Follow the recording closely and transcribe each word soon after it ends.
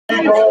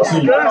Policy,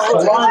 the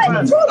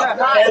linesman,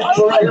 Ed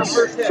Perez,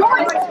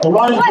 the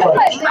line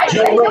judge,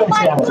 Jim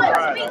Livingstone,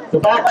 the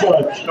back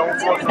judge,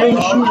 Ken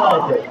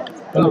Schumacher,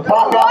 and the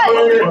clock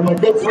operator and my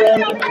good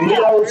friend,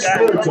 Leo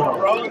Spirito.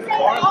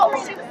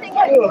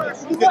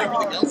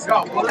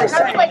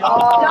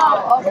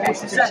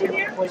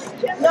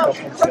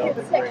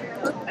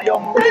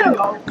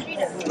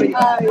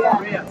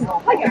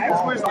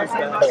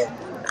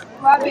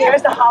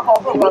 Here's the hop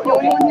off of the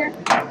one here.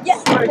 Yes.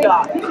 Swear to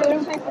God.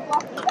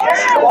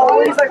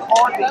 Always like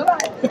haunting.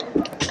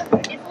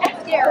 It's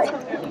scary.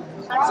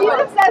 She's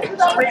obsessed with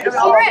those. She's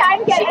trying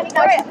to get any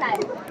kind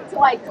of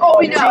like, oh,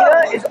 we know.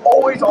 Gina is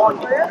always on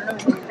here. And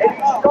she's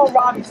going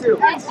Robbie too.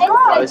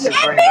 Oh, this is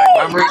bringing back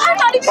memories. I'm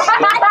not even.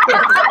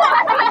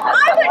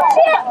 I'm a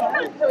shit.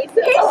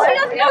 She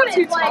doesn't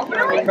notice. Like,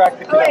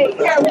 wait,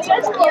 here, we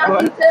just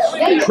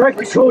Crack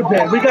the code,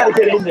 man. We gotta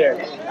get in there.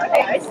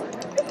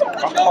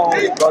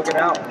 I'm bugging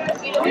out.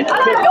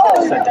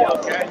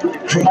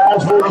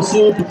 Shabazz will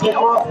receive the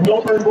kickoff.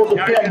 Millburn will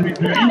defend the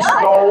east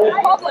goal.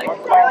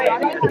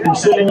 If you're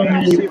sitting in the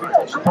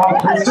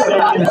concrete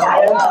stadium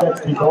stands,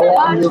 that's the goal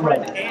to your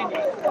right.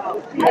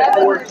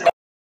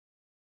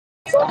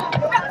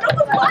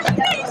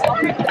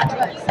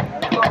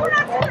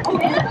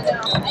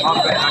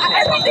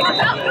 Everything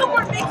about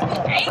Millburn makes me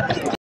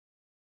angry.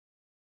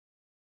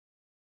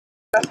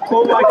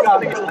 Oh my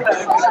God.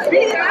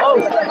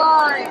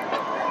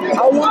 I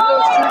want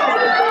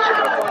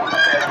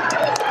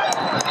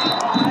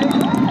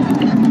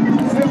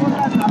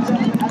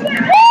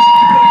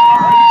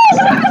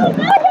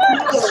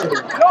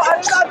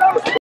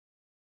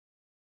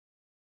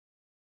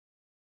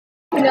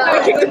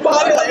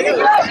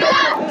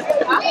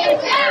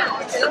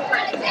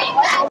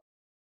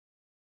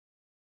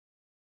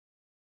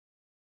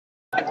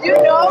You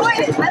know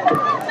it?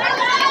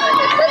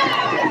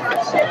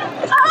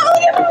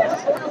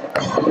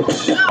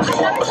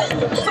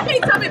 Somebody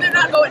tell me they're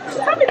not going.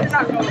 Tell me they're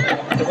not going.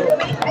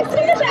 I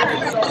see that.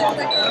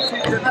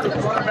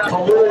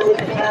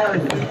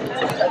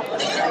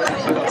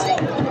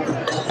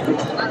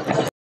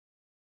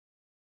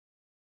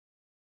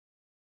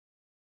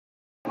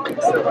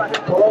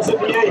 Balls at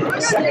the 8,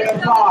 2nd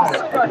and 5.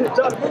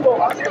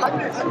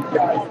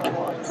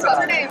 What's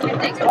her name?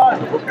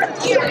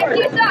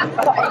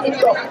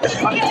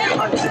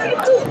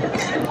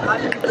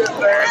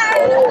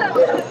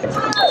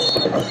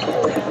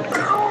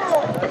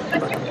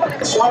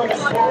 Simon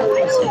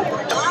carries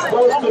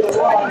close to the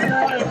line.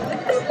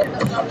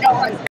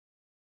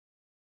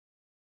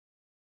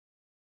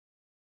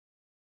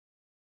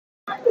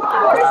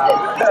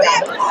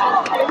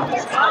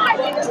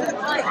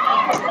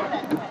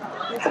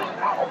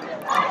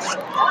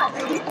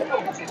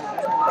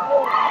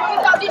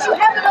 Did you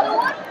have another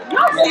one?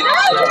 No, see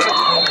that?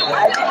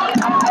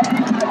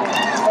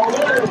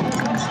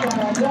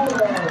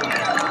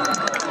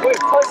 Wait,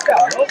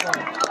 touchdown.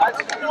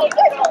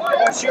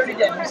 She already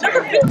did.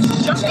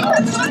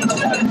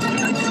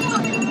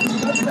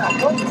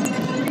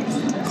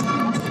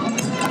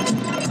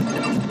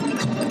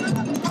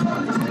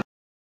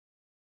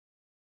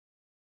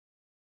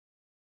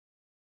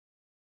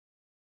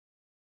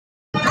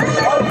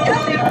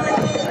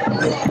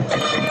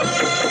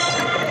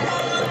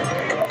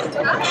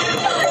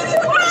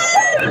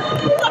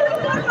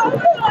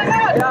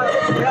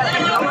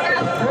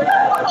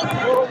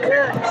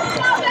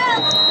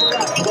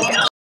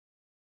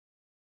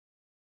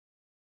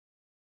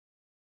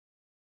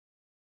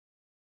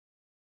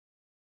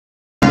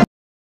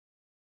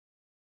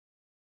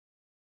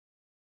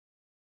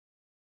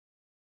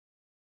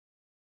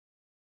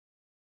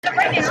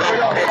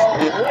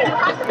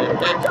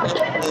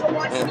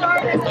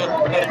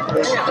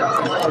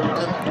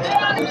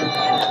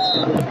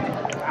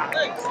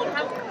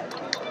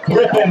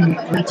 Griffin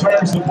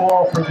returns the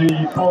ball for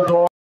the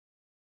Bulldogs.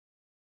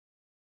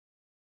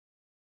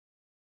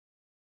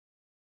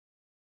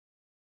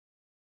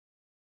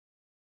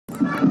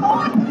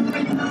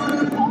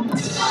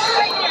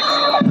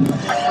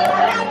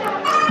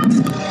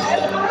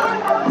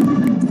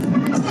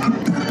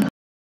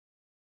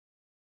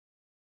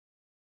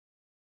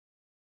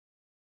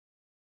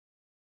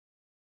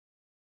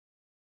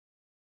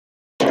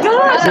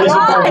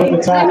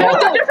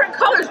 They're different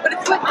colors, but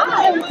it's like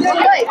they're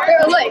alike.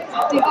 They're alike.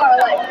 They are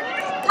alike.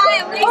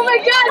 Oh my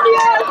God!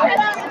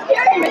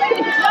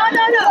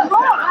 No.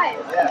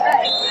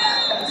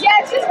 Yeah,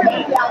 it's just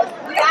really bad.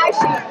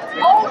 Actually,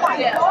 oh my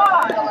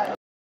God.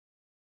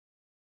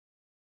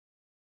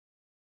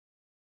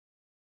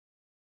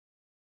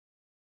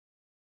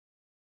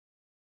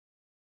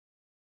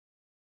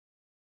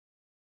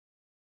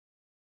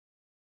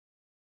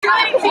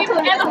 Team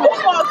and the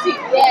football team.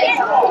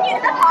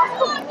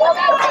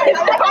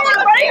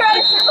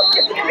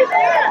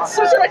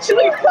 So should I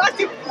chili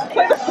classic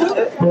play the food?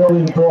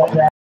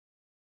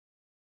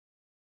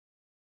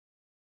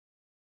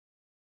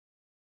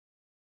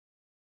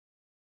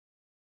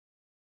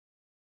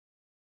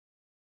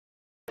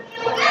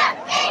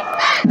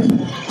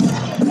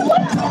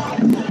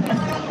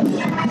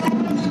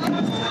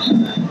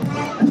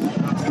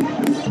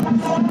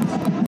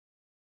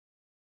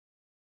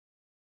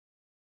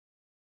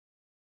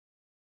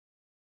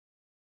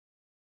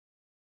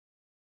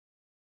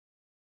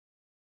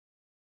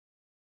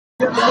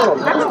 Touchdown.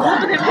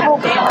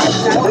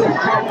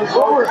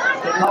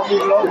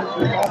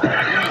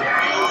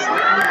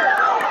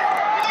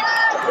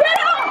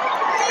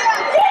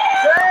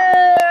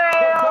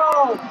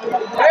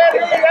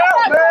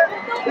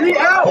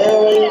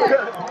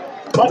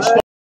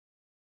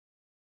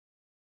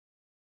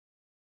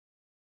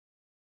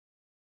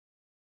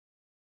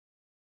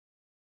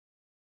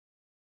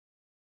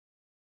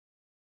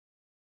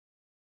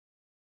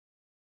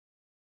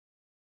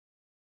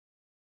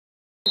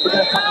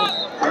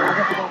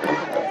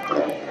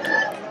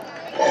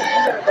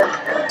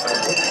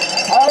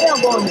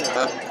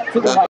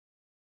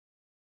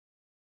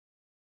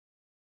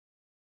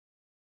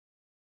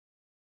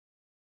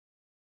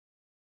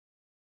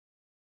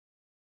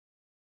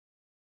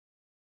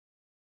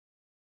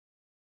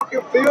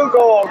 Field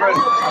goal already.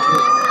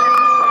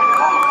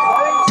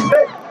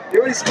 You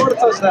already scored a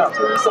touchdown.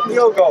 It's a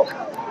field goal.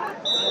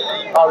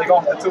 Oh, they're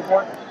going for the 2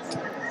 point?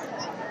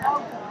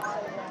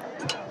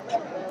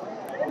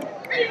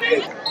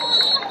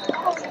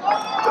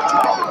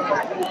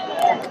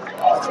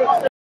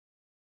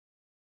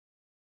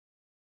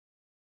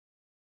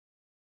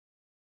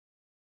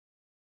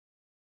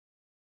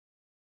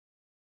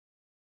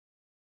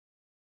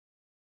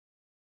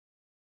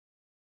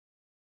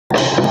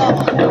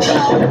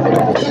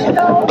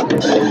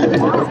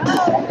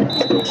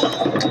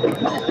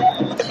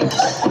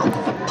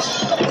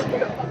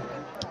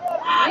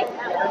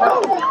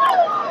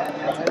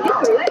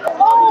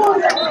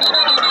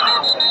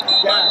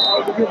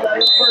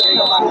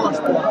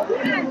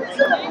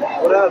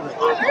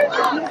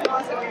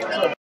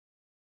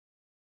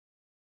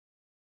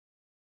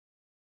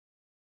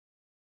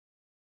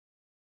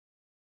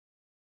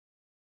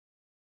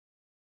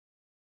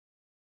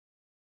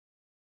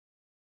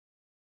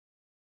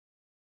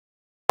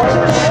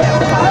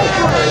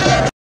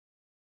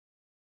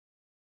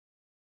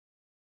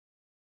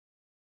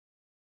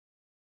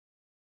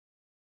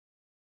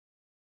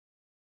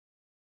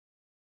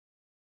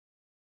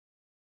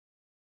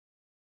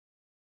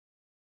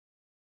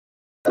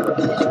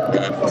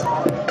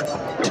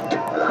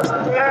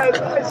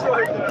 Nice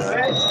right there,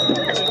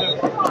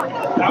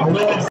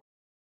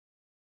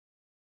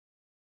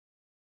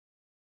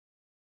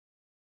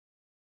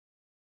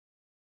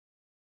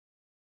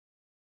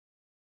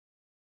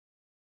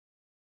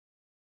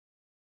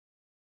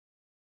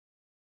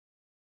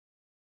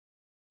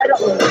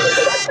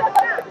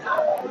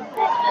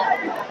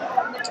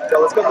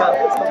 Yo, let's go down.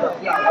 Let's go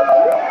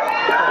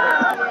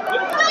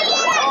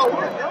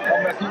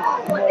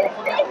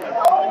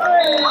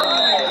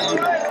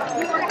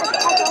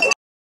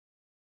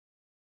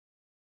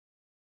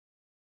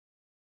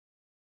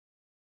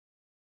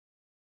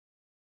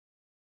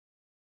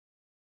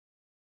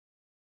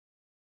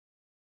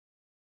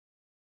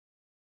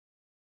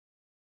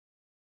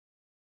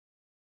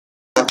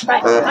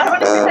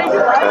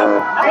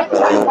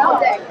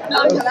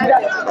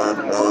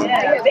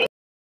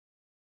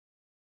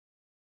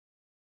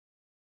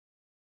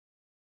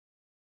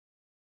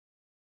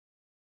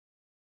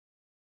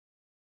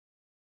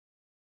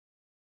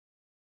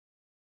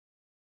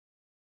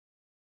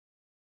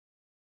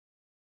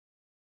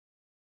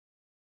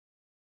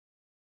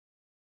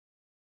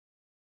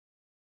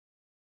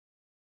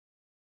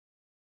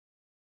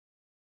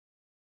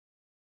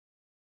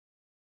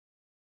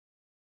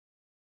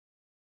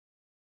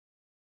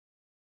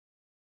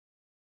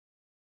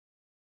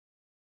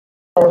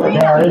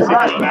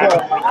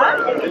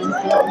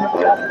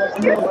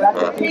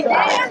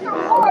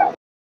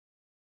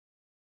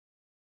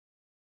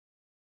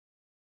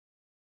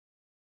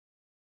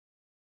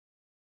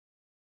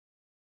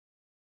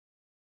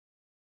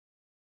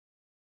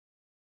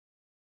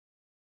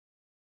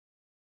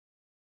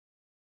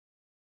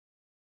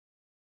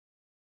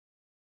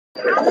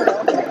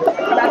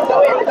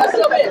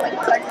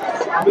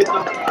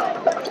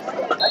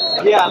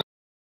Yeah.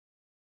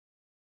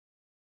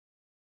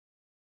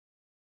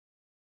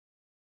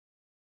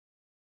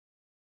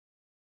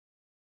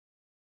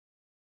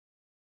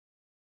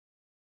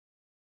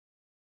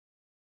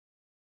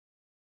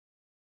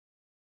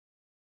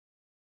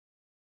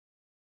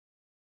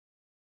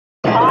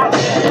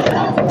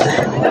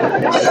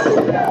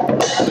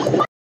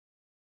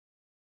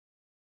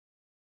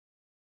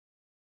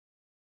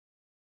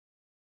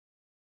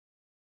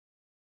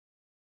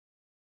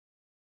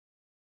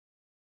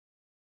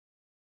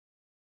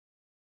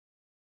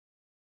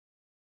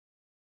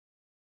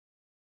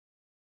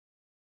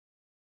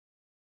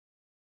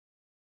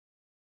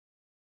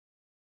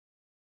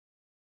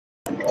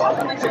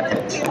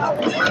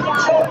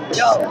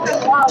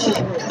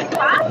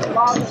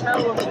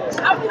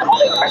 I'm the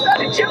only person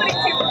I've shooting to.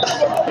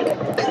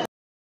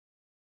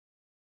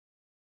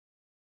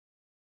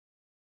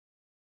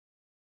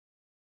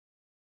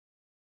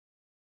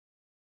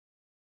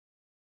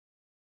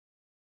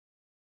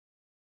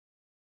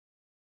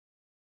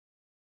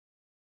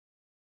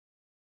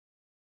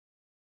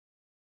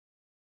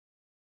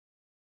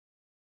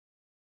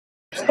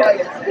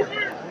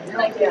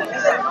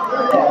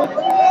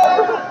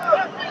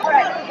 All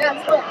right,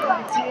 that's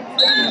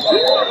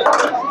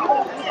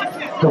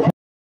cool.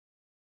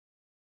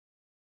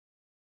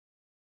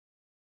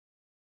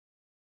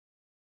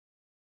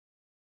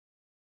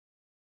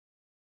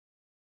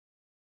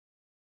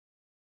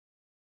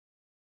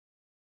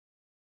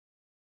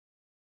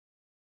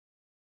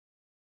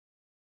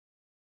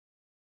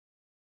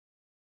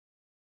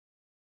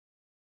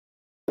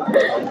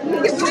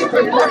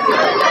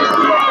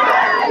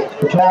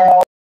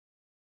 Carol.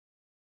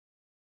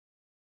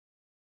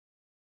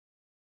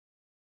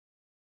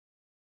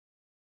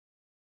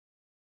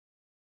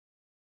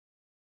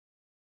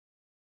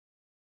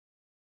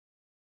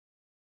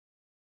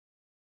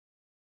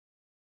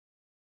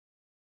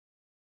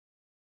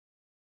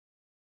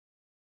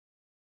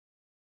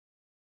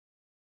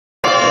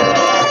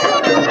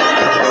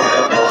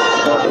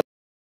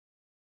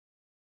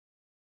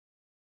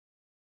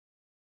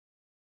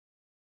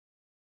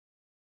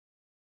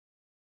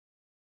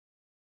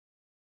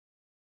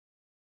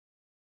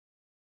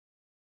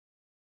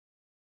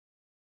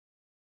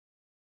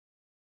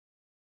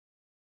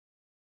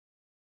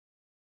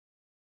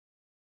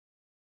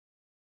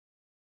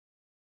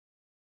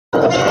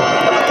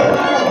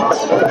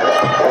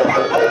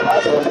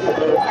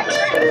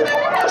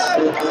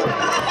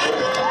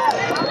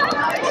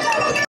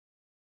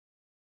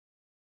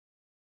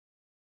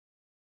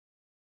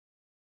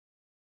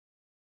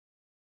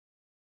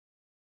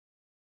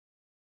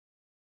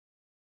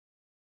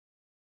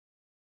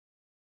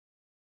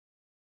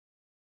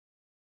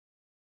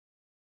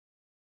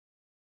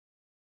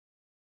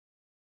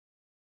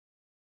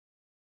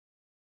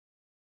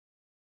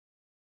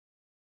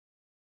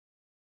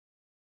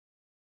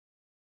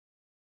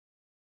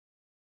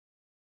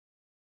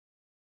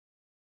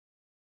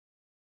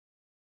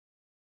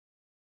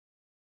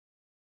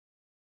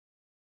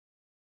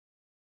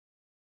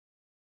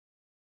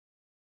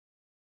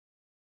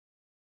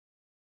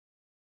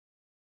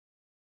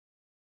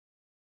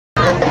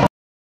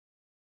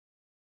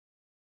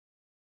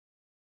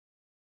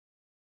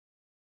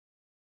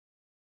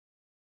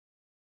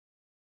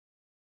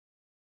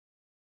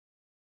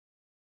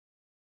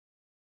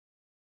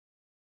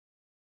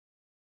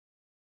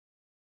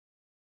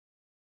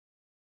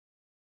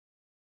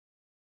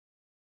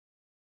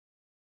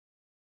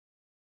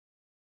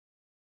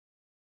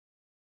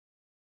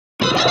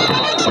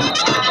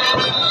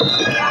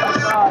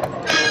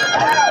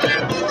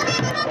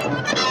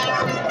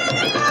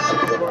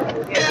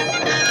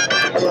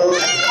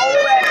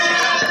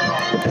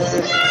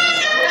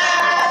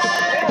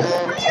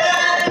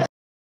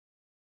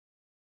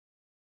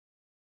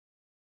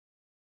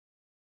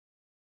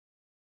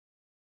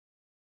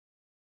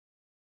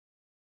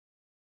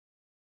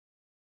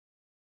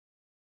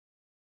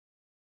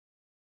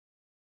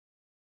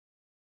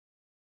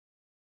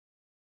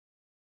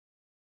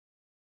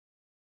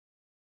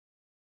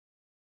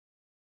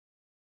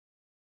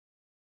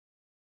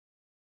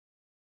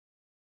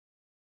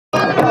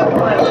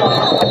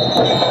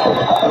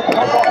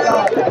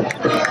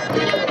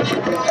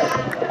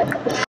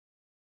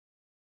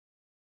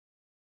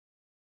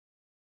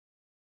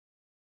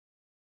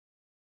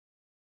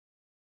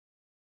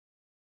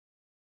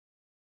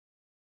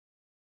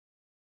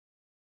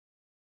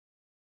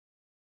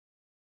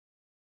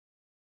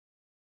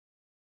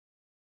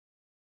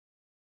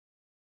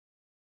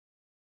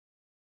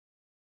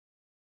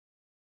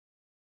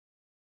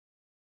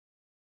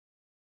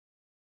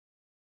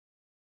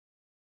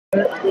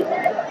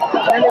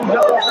 And then jump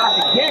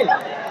off again.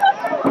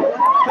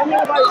 Tell me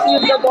anybody see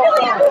him jump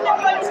off.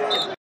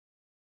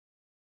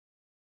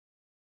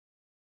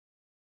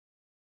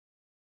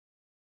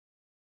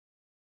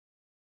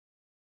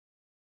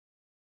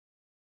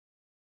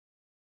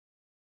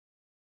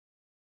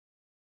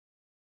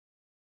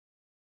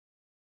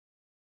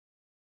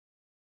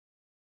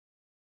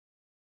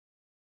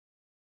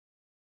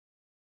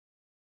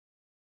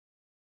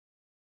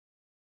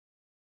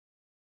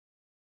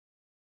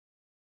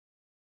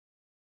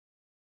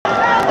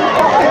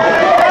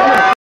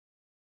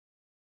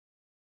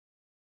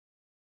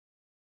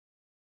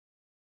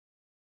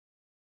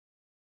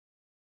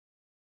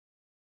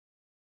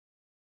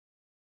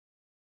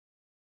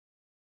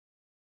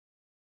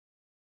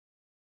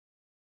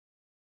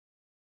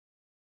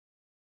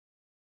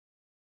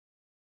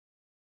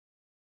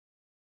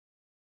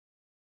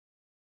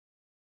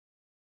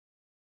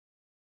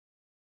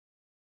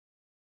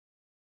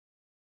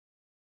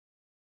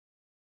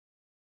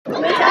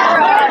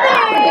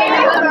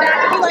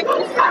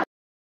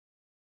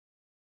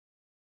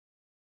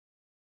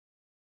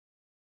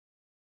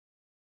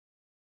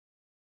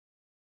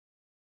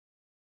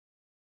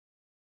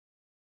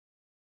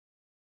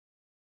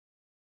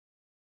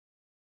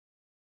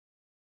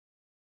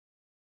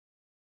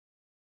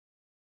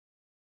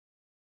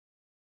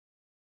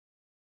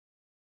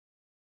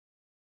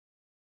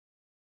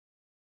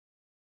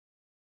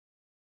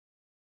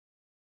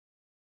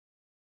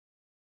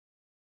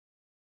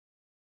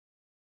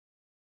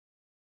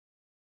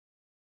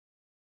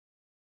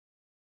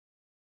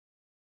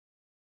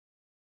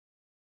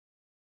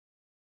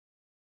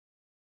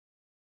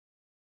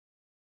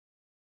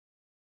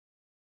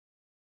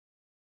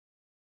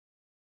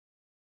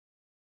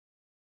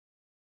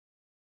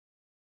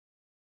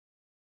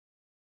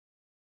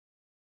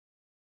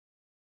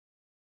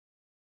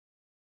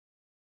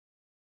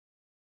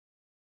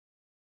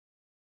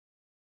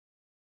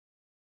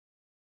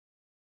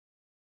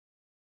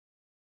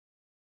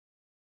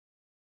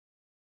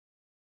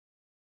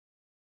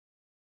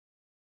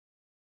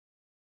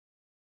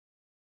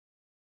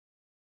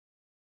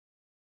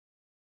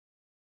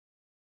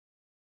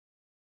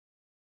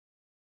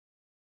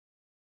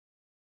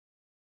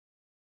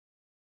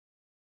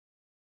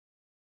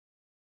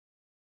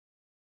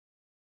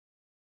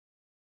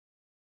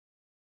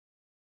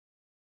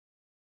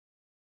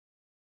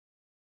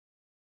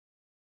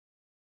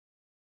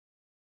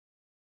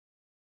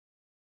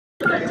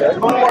 Go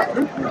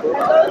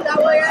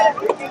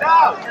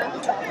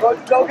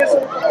get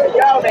some.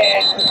 Yo,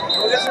 man.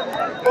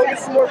 Go get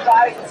some more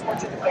guys and some more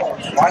chicken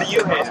balls. Why do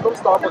you hit? Let's go to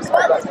Starbucks.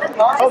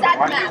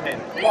 Why do you hit?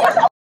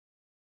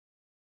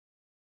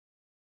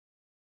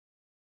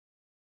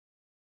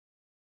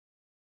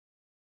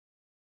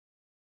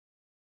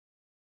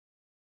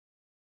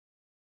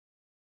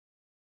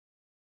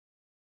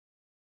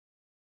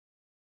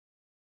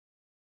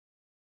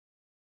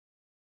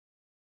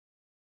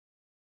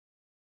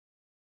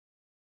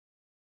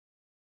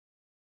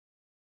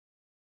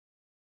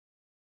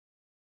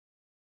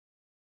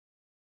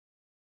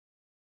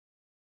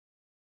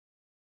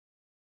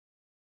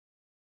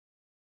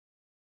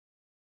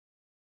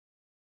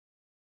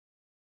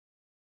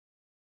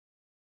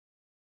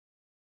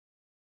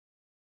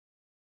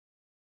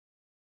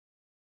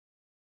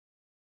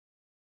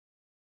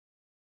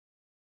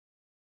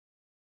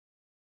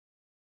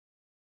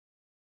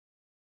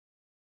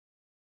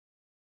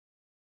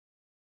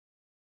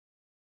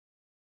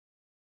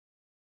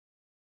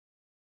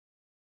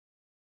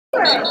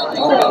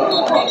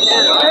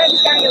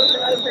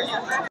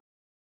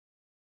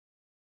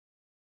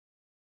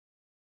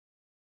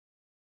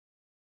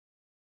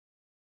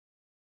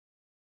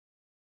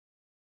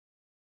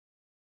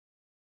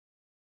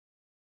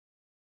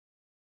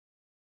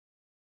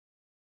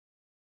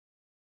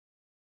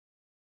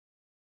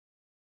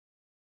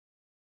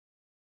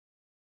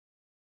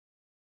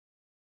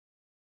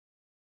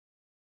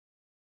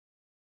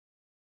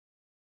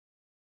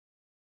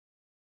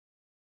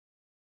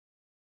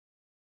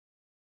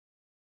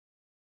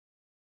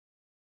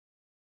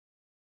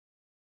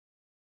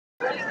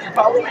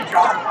 Probably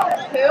drop.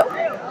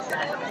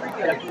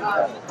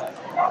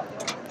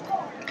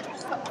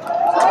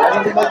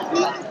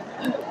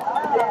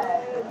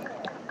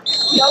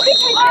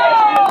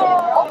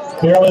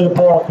 Barely the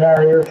ball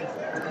carrier.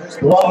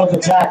 One with the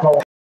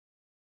tackle.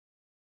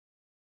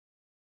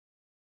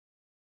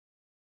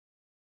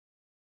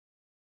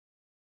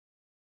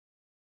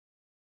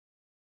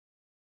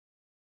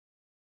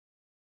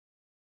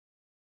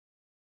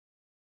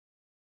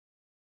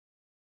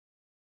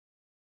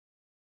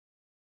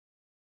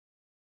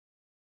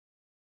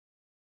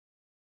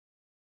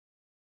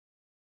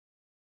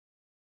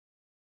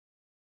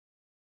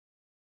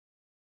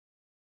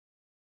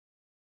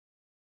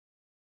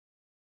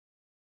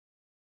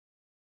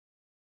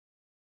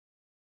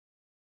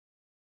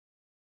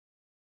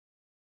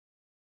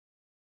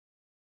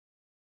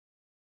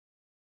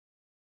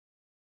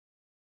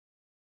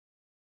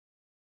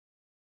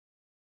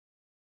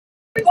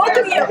 Both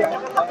of you.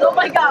 Oh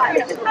my god.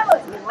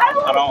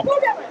 I don't.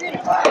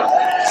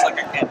 It's like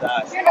I can't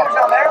die.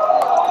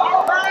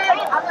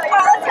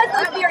 Let's test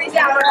those theories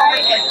out.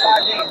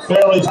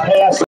 Barely's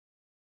pass.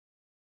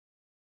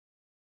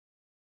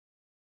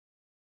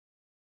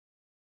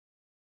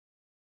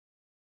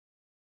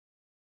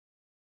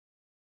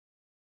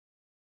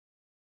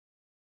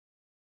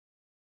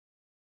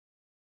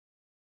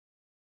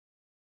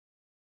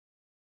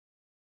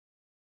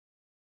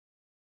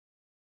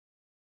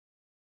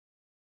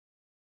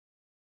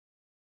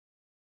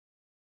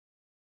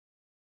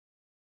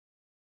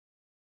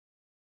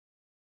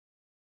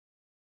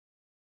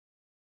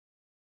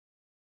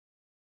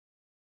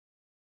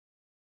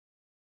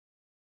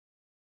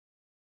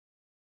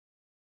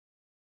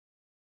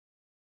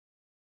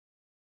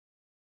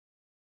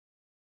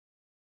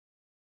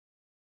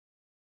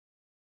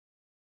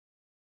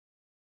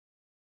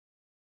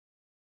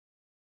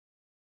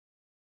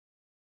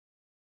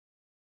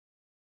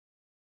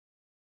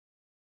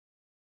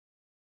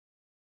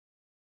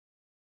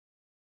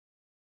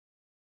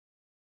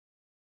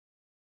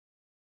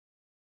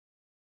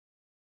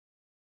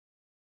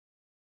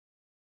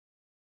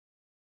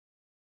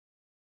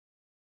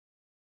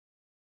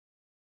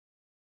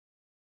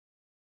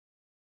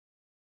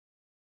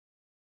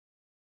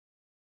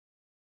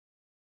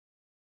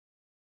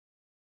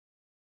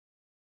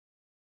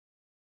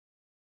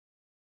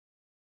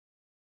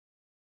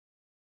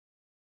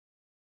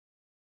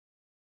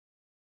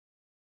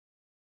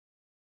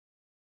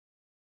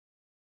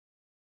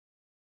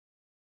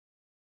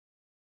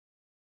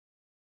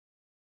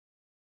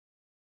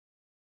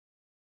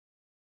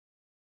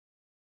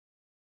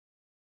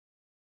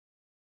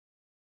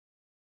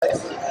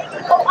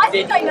 Oh, I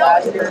think I know.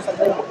 I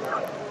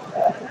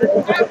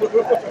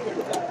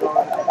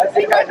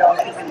think I know.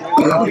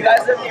 You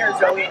guys live near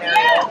Zoe and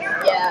Ariel?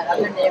 Yeah,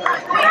 I'm your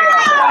neighbor.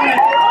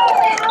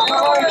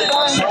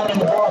 Son of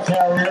the ball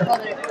carrier.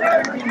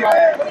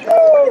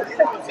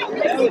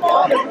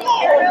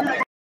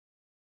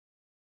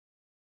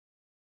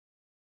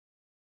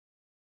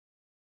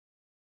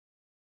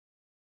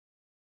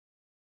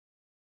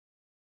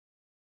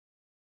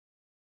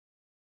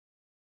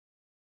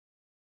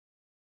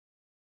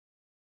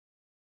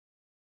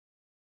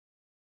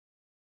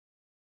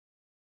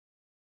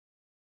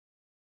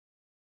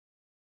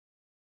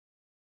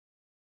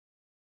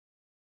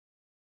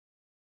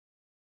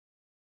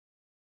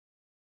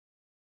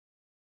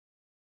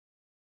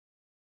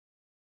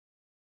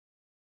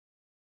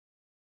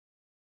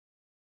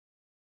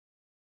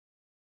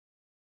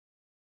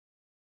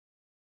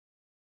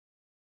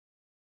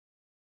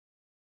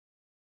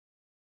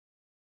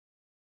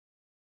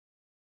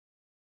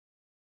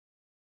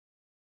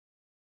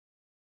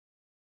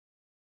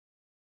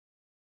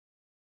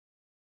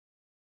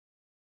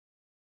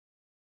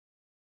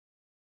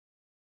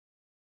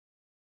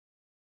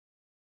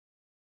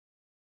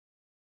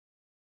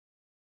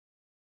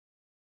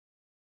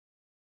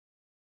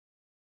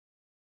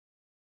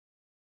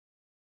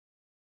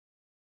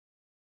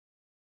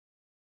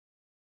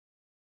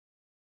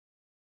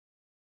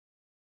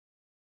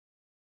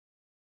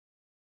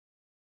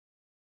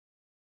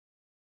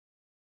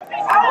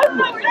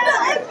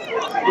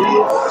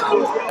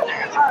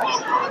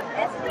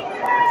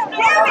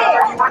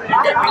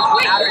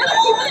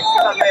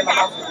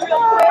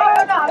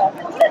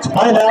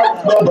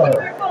 Timeout,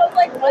 Millburn.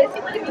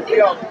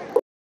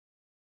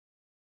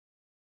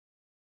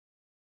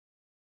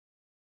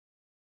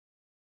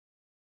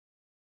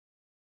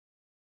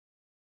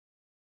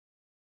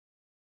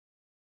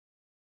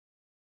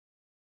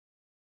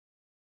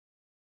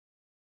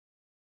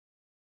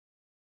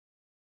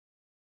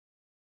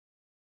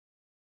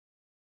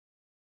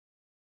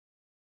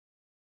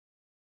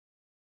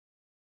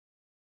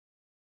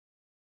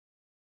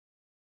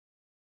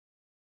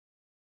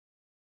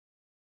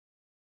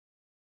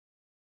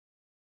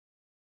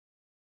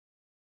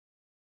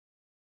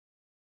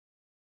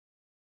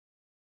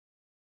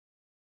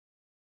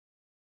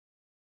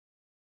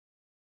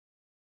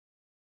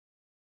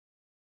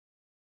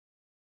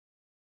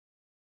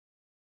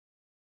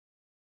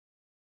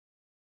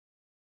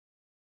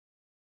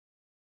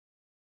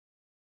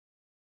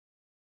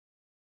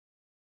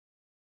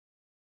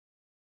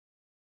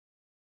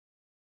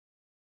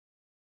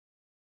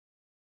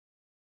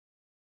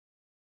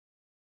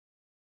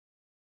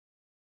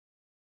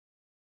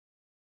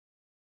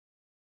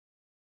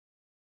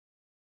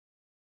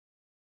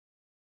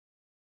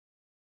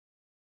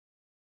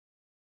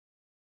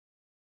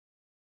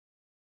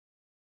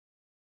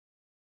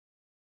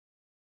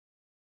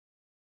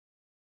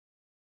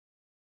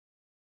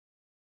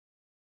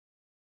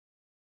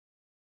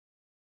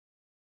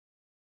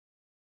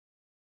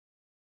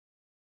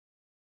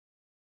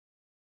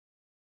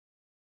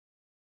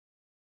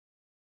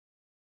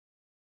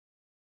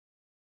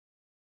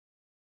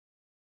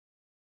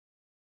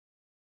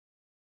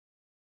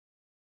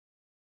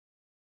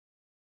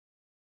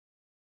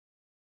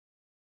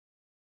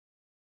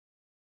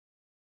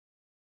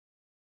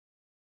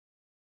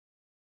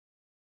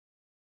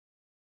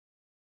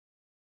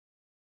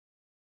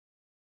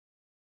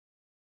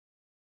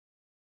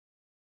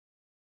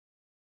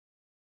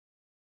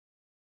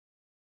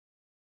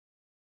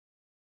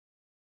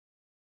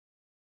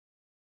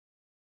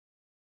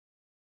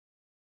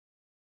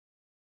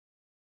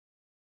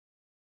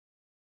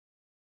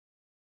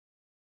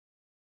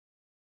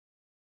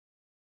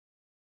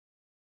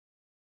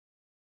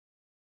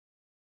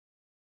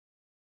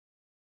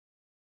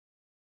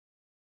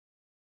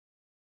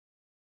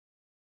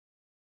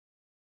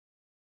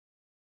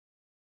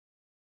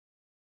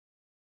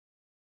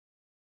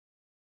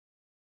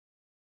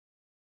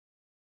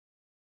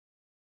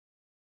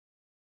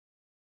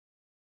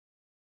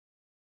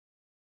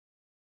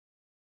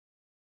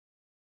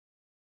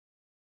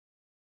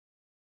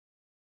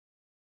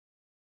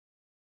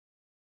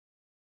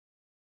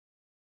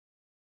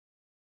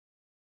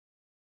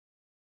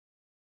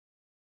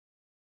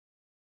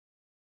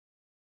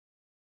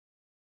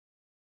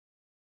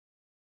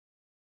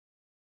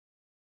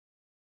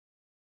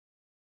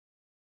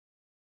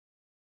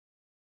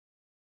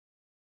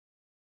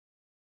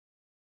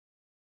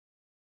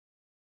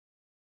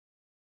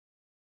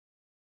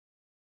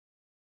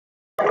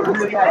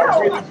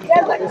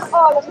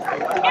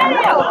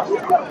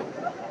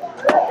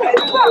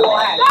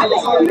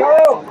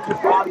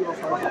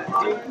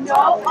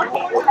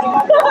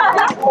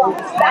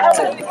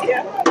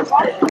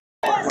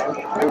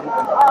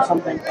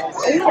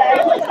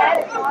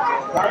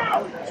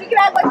 She can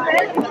add like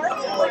red.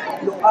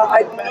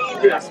 I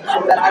made this so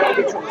that I don't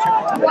get trouble.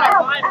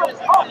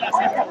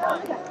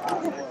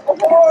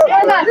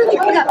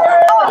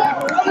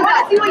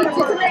 See what you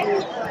did today?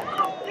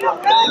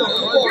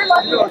 You're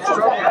lucky.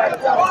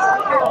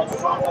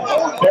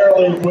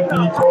 Barely with the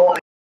goal.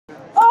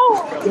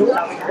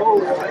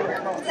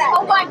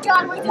 Oh my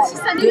God! Wait, did she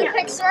send you a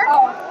picture?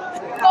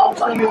 Oh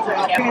my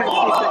God!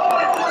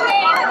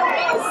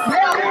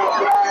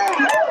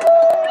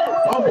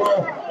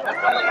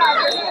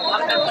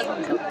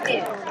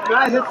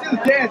 Guys, let's do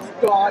the dance,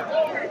 God.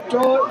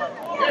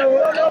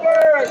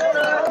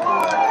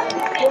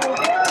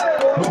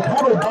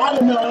 Recovered by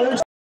the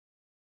Millers.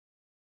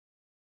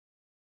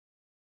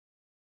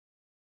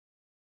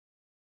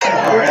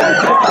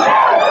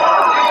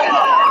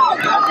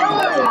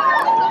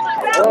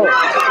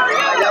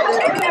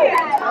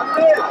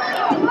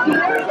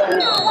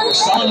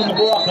 Son of the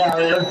ball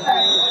carrier.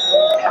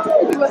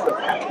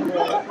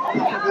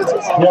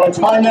 We have a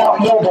timeout,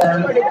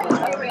 Millburn.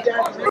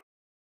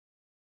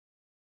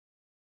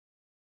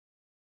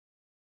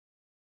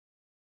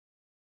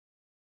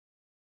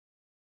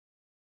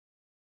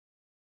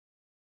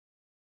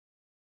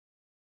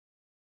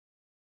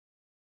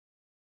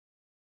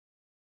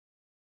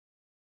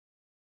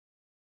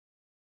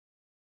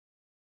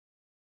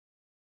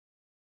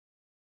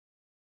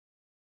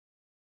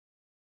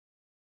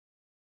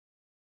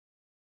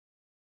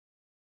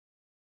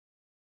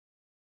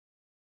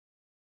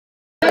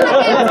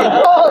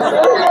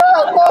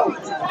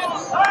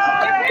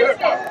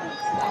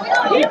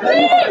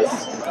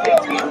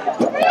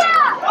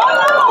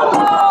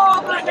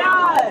 Oh my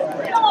God!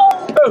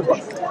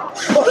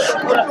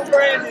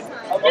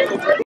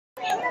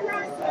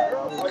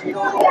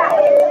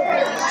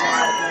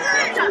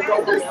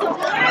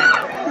 Yeah.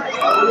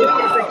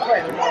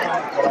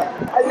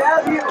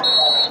 have you.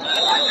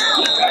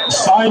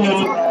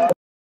 Simon.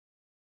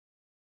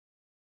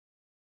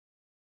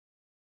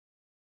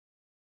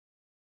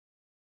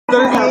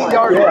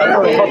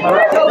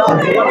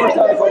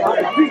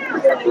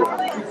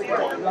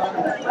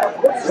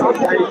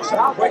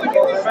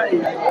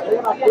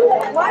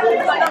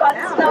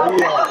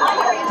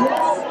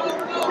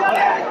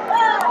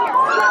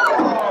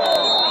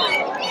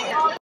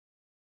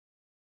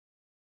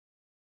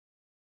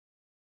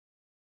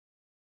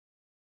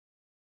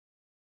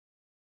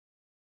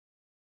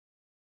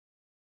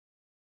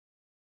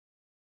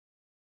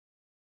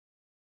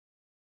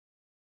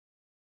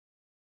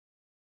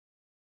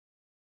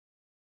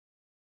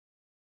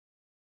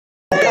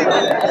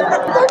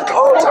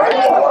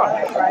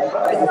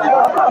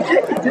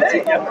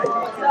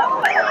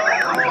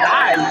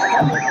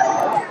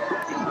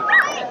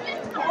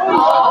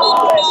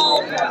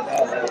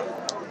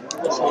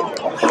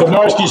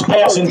 Konarski's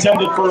pass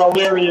intended for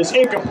O'Leary is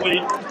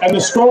incomplete, and the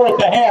score at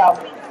the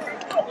half.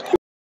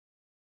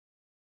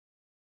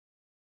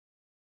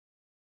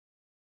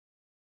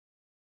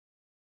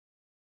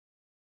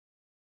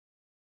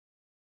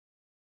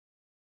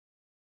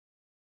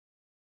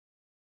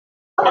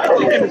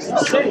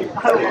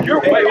 You're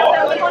way off.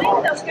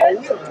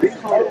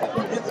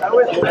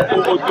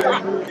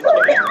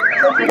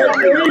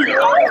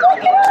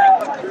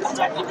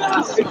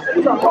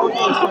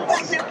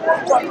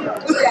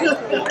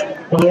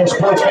 For their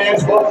sports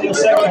fans, both in the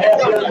second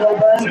half here in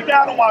Millburn. Sit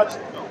down and watch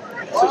it.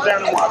 Sit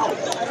down and watch it.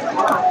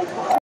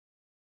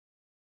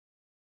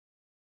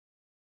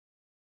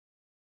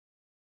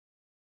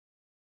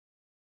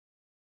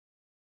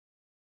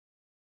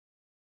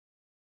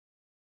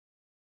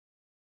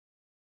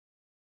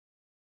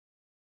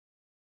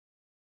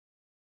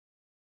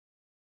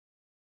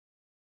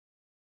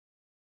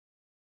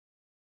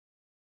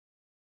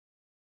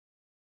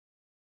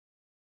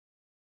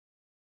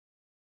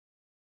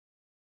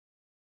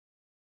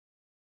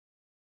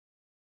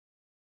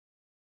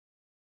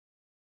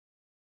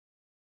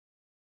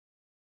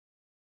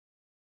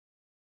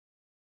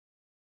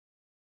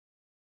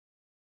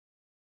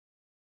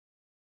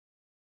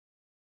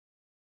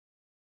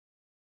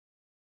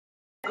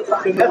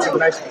 That's a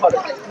nice putter.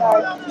 I'm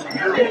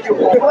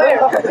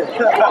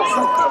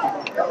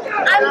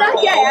not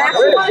gay. I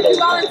actually want to do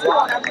well in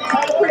school.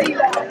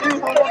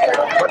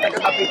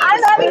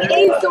 I'm having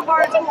A's so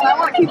far in school. I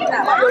want to keep it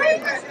that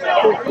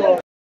way.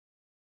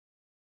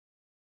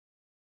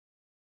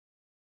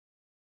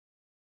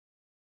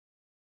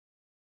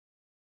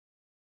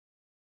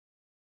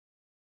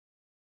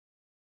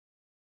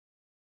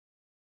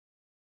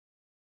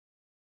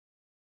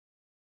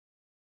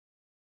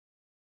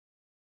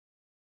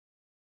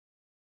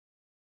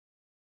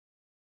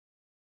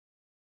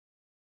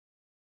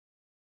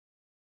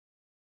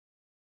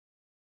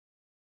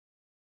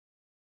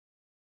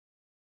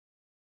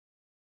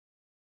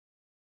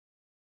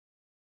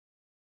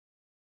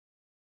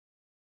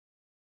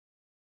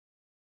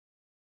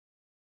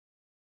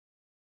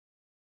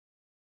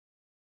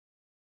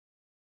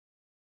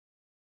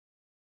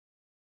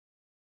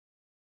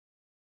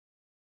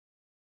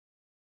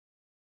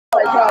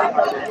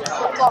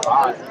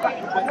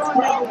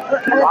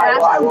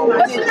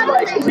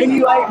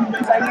 Maybe like,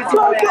 because I need to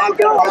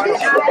go. I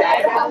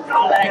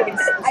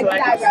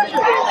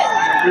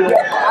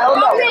don't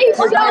know.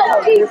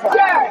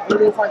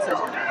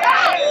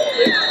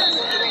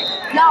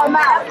 No,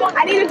 math.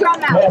 I need to draw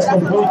math. Pass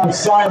complete to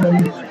Simon.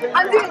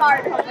 I'm doing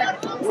art.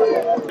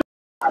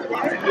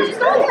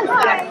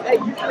 Hey,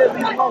 you should have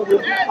been home.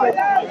 Wait.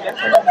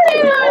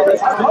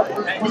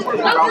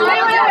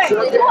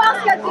 Who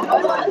else got to go?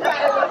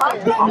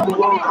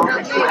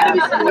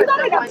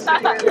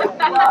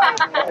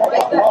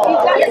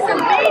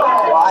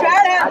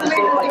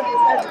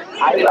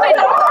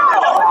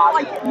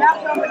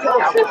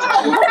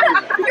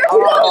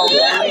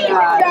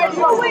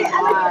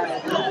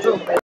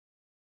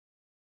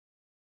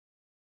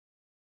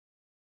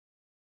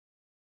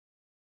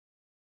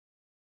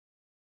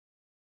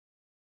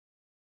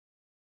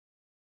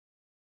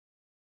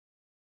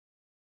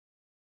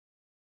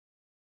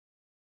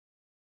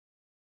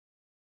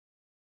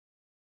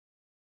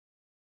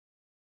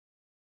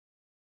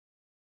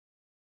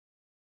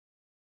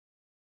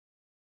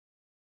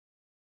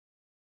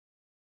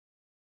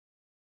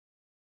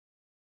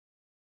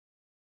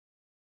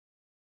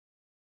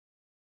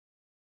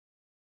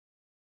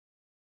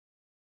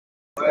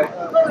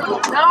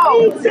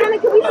 No. Santa,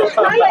 can we just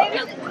try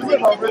it?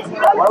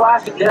 What do I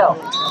have to do?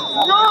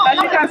 No,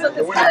 you guys have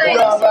to play.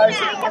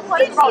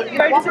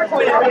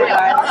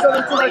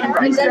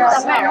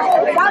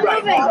 Stop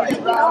moving.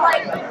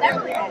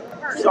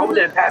 Someone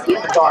didn't pass me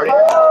the garden.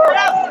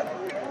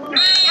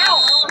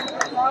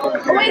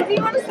 Wait, do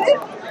you want to say?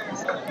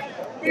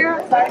 Here,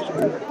 sorry.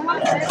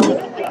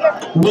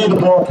 Lead the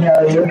ball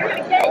carrier.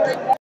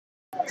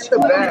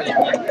 Shabazz.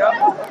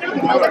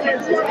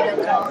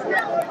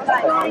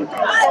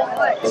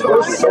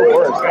 So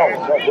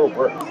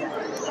works.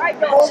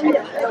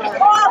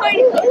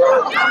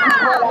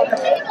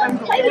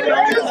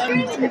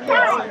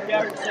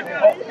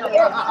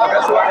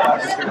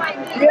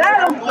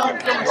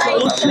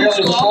 Really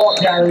the ball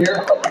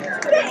carrier.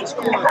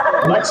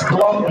 Lex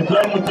Blum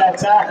again with that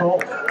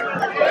tackle.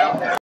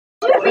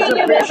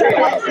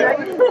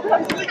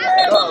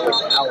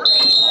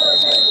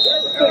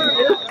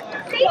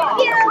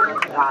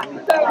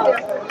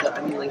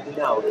 I mean, like,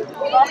 no.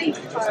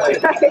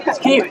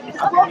 Just keep it.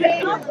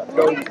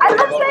 I'm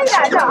not saying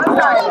that. No, I'm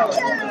not.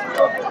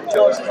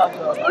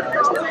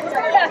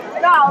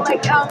 No,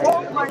 like, I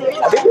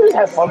think we would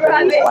have fun with these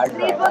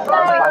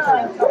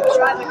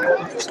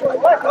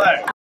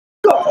flags.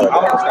 I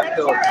almost got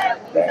killed.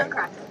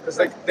 Because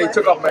they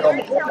took off my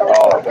helmet.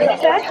 Oh, man.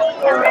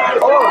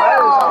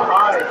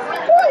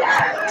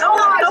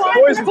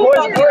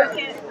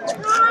 Boys.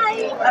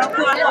 I don't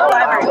feel like the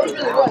library.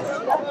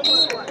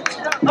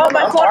 Oh,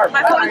 my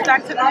phone is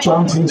back to me.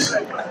 Johnson's.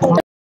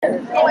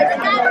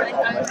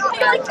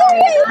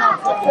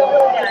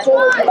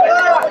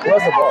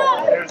 Where's the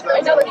ball?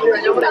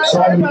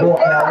 Simon ball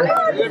carrier.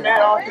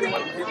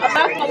 I'm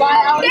not gonna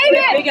lie, I was a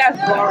big ass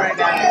ball right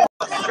now.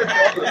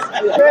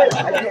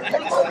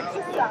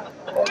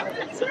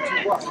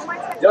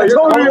 Yo, you're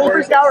totally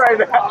freaked out right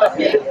now. I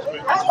don't even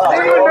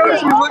know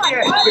what you're looking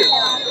at.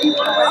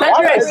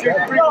 Cedric!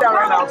 You're freaked out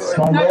right now.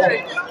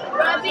 Cedric!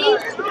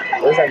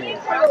 What does that mean?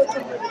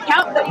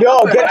 Count the Yo,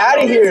 get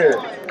out of here. I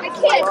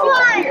can't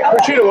climb.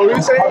 Katrina, what were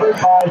you saying? Covered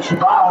by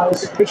Shabazz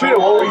Katrina,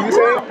 what were you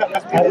saying?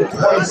 at the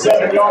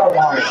 27-yard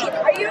line.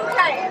 Are you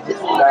okay?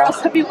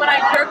 girls to be when I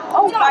jerk.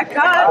 Oh my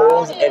god!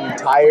 Cold and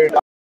tired.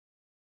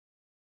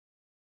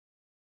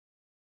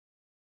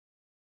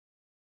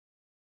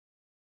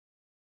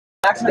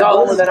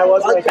 No, and then I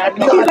was like, I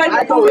was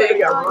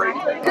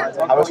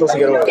supposed to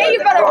get over there. Yeah, you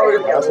better hurry.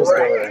 I was supposed to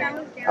get over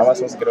there. How am I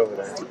supposed to get over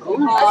there?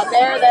 Oh,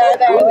 there.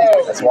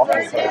 Let's walk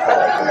in front of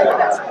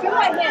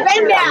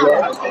Bend down.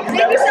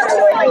 Maybe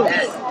something like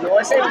that.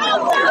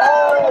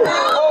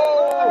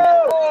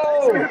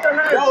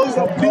 That was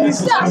a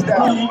beast.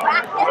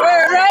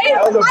 Right?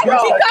 That was a He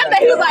beast. thought that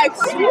he was like,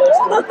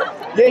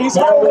 Yeah, he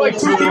saw like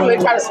two people. They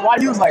tried to swat.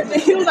 He was like,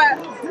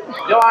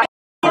 yo,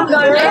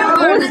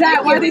 what was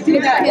that? Why did they do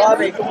that? Why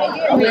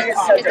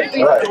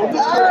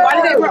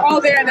did they were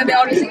all there and then they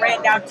all just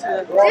ran down to the...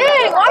 Dang,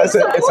 why it's a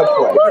play.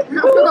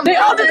 They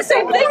all did the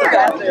same thing. The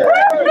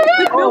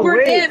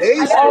Millburn and...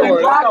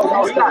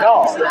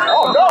 No.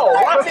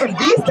 What's the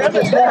beast? That's a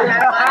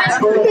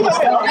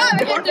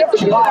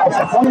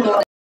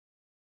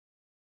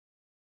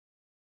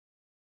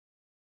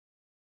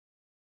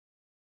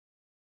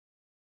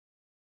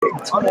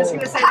I'm just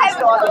gonna say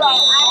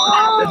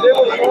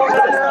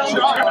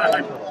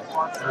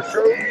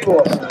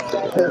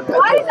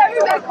Why is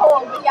everybody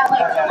cold? Yeah,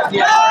 like.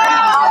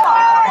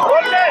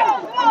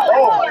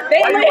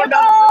 they let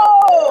go!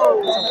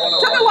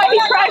 Tell me why he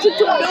crashed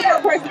into a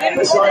Millburn person.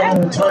 This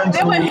line returns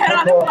They went head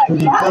on to and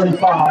the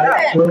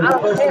 35, where the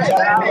first is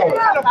out of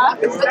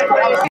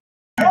the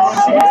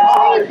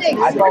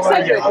I thought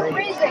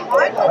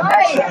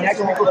next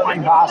week we're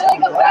playing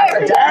basketball.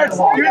 That's a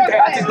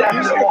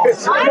definite.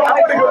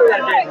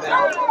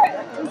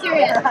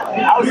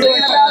 I was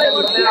thinking about it,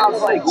 but then I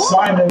was like,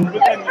 Simon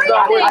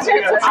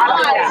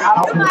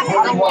out from the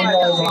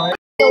 41-yard line.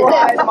 I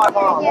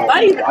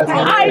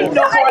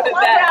know more than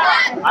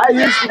that. I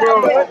used to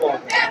go to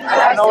football.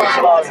 I know it's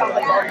about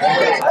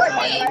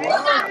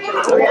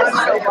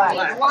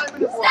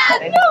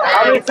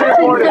how many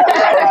three-quarters? I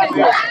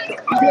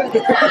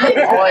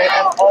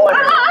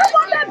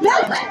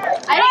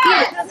didn't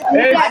get it.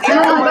 It's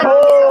too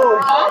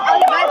cold.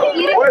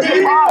 Where's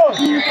the ball?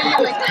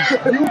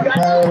 Put it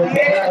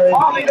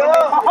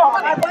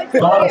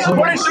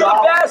in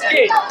the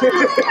basket.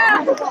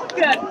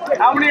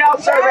 How many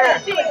outs are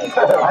there?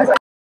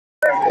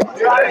 That's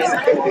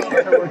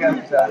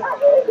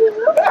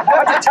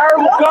a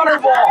terrible gutter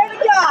ball.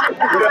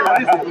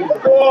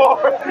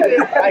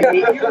 I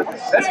hate you.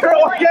 That's her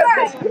all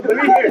gets it. Let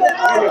me hear it.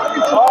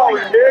 Oh,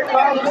 here it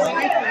comes.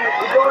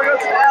 We're going up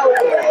to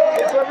Allen.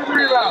 It's over the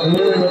rebound.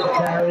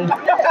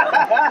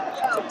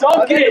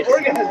 Dunk it.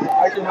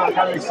 Actually, not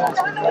kind of makes sense.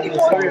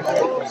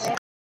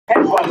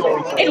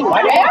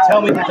 Anyway,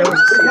 Tell me that there was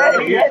a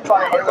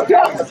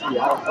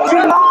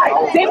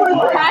they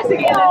were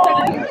passing it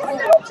and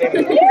Get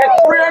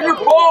 300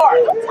 bar.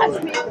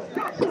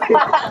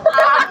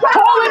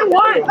 hole in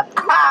one.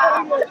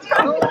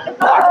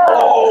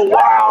 Oh,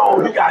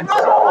 wow. He got so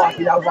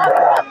lucky. That was like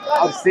that.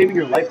 I was saving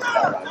your life.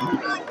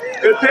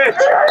 Good pitch.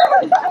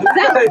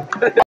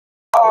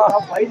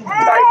 Tight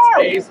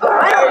space.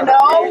 I don't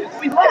know.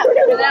 We left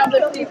because now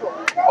there's people.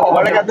 Oh,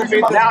 I got the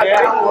face now.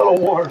 It's a little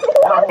warm.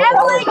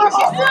 Emily, your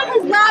son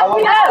is not Oh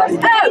my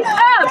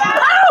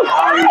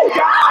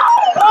God.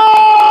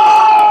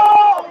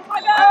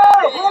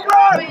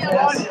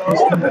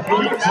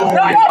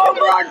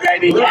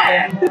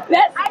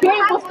 That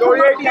game was so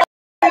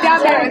down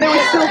chair, and then we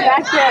still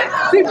back there.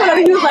 So he put up,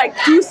 he was like,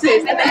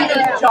 deuces, and then he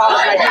just jogged.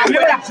 Like, he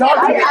was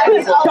jogged.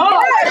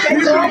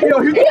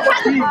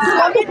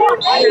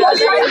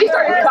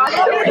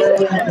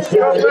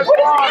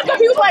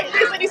 He was like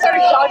this, and he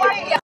started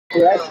jogging.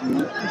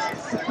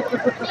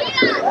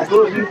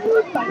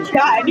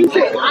 God, and you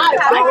said,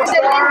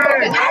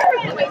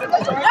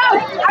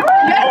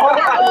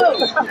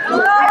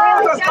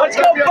 let's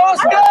go,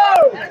 Bosco!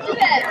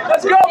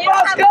 Let's go,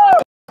 Bosco!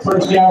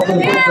 First down for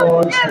the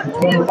Bulldogs,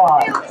 25.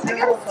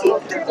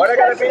 Why do I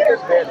gotta beat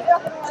this man?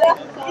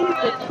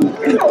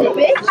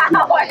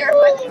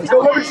 Let's go,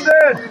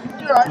 Livingston!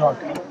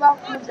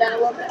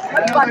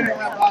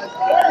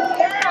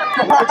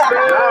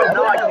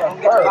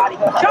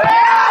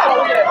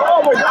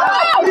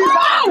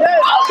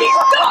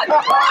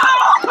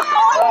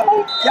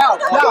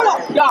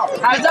 Yo,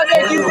 how's that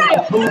make you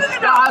feel?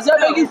 How's that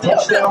make you feel?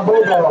 Touchdown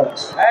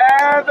Bulldogs.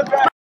 And the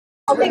back.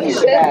 Oh, really?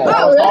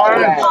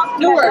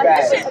 Newark.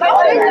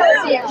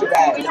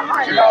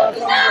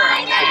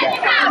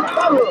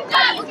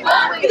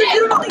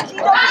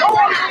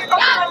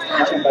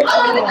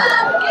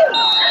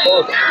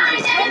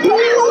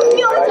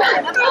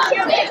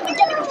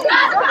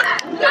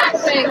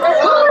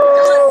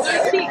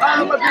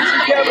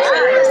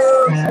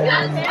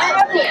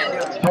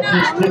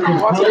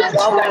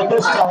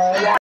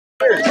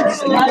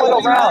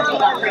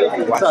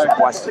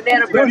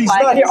 Dude, he's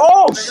not here.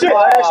 Oh, shit!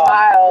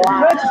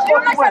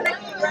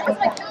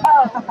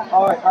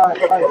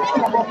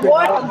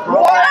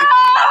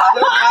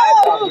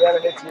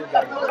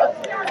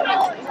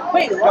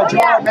 Wait,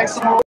 next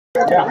time.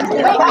 Wait,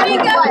 how do you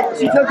go?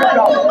 She took it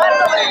out.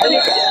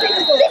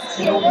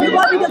 You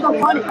want to get the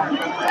money.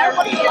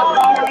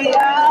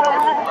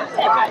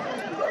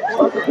 You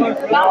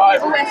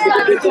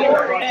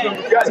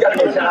guys gotta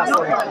go down.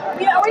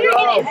 We're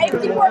getting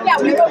everything worked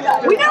out.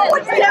 We know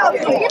what's down.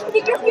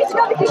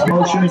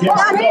 Motion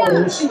against the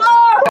Bears.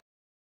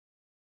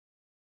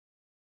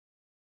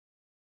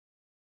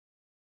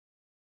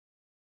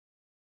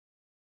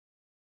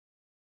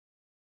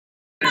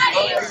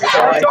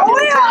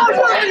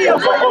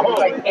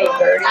 like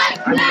 8:30.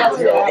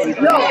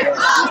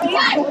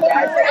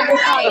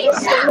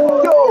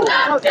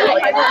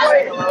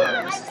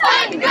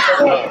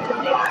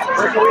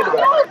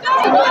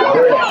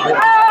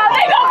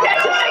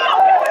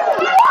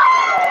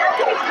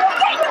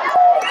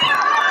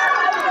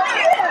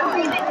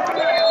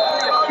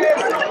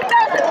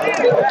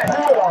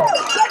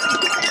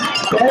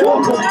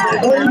 Down to the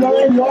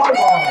 39-yard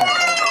line.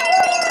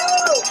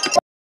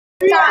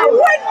 Yeah,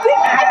 what?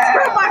 I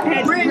turned my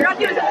head. You're not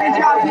doing a good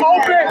job.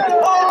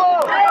 Open! Oh!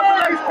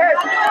 Nice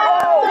catch!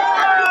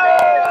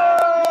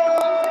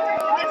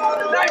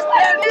 Nice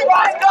catch,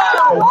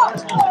 Roscoe!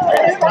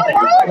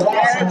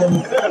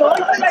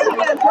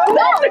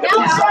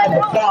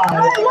 I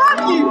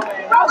love you.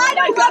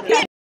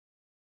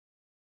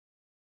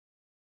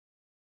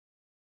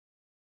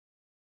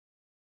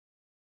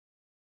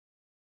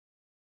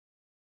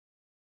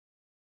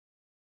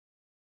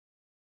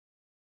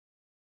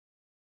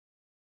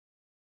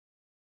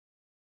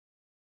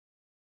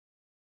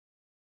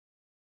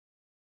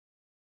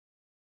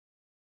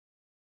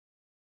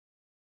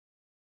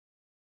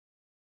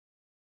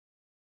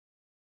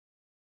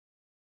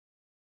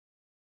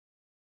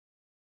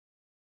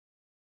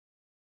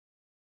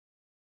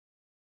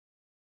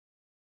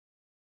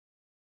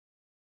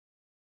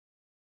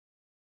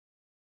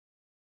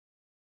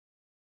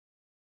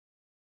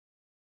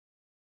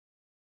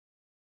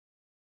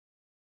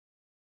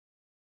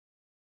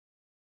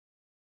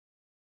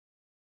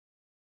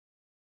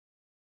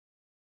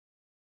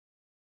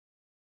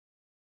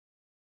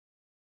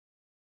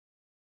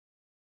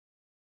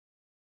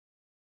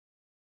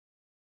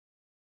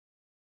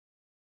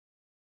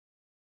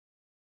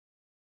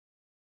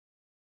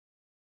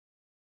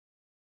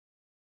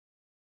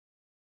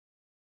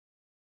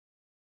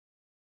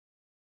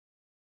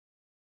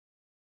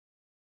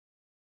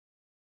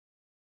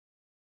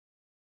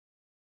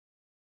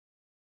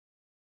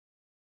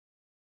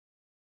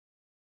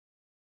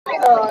 I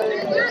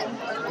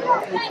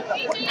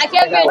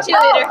can't be a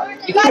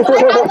cheerleader. You guys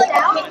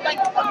like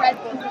a Red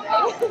Bull.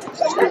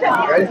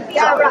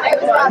 Yeah, right.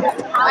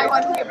 I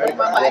want to bring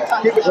my mic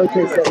on.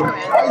 Okay, so.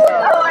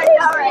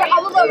 Alright.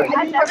 I'll look over.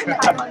 I've never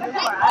done one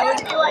before. I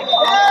would be like,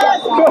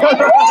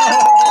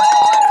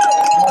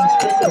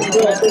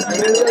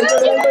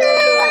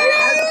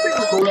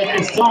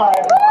 It's time.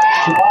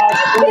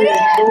 Shabazz 3,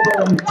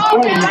 Millburn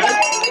 20.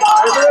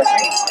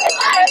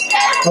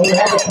 So we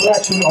have a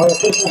correction. Our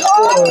official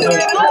score is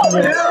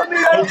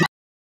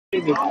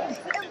 18.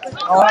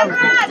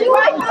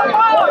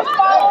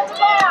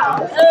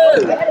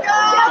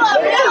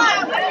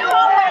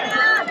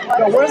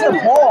 Yo, where's the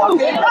ball?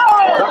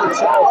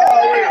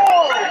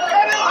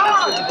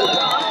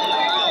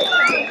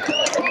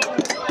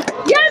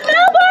 yeah,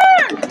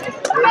 Millburn!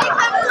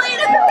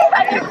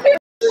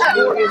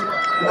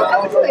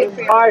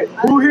 Alright,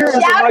 who here is a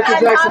Michael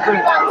Jackson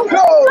fan?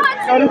 Go!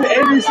 Got into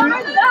ABC?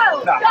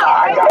 No,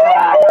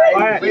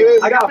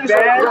 I got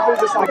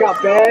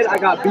bad, I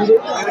got beat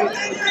it.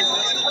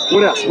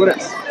 What else?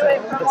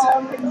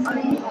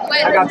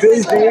 I got Billy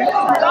Jean.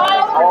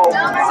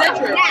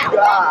 Central.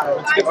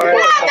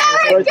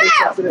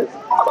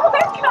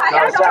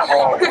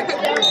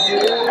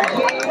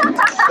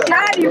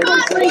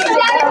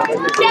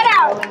 Get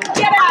out!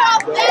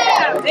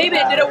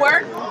 David, did it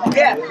work?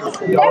 Yeah.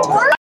 It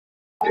worked.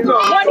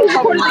 One, he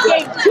recorded the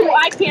game. Two,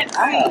 I can't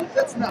see.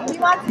 He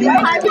wants to be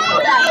behind me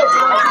for that.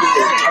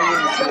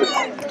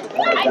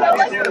 I know.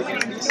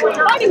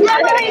 Honey, I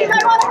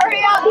want to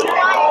hurry up.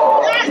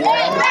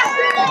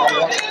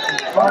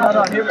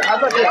 No, here, how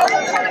about this?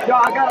 Yo, I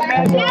got a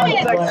man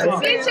section.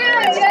 Me too.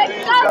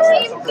 Go,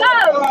 team, go.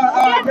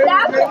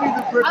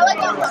 I like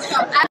that.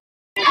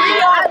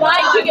 I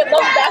can get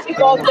love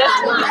basketball this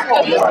one.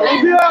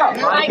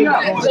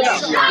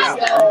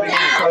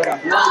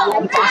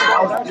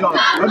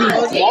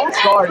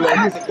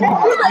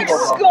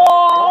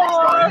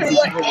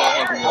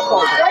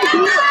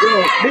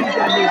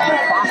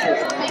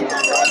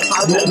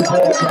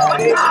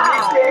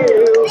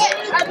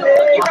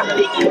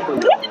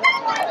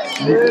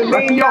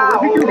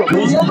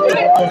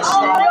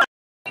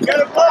 Get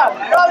a clap!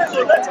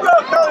 Let's go,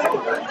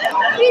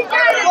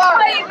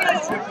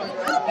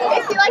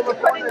 If you like to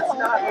put in the whole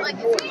thing, like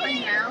it's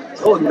right now.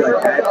 Oh, you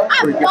like that?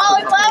 I'm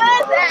falling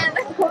love and.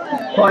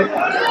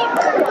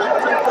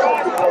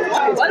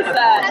 What is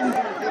that?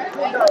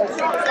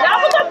 That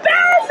was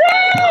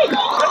embarrassing!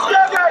 Let's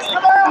go, guys!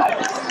 Come on!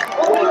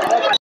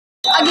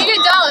 I'll give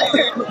you $1.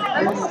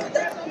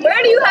 Where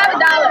do you have $1?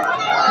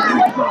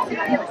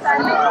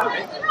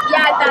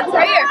 Yeah, that's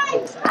right here.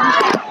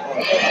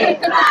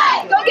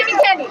 Go give me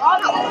candy.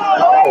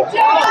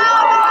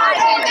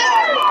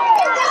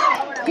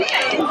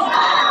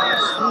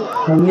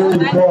 I'm really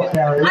the ball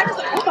carrier.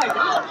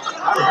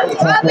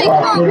 Robin,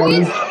 come on,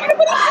 please.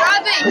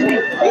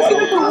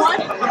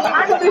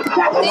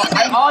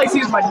 All I see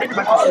is my dick,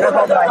 my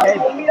head.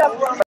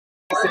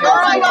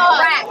 Oh my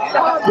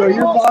God. Yo,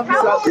 your mom's up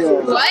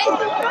here. What?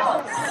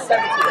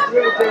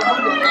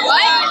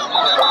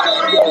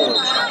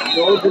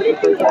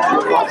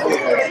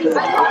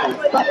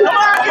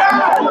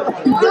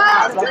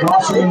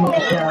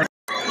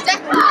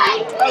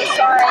 Oh,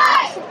 sorry.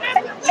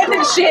 And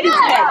then shit is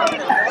head.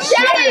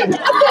 Shannon!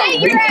 Okay,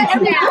 your ass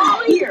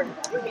down. Here.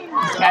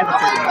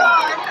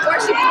 Or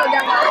she can go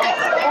down.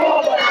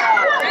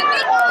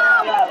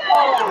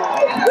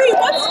 Wait,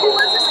 what school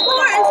is this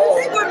for? Is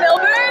this for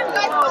Millburn?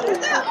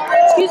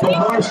 Excuse me?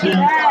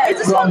 Is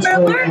this for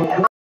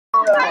Millburn?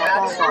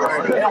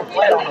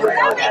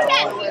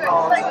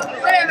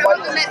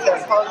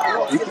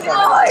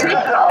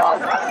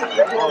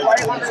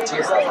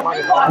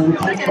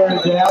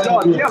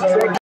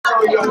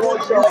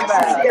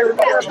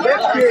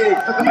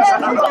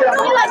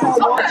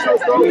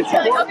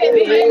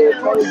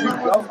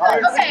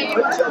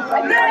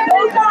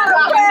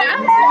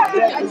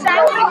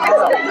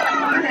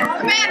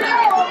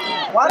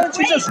 Why don't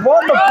you just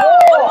run the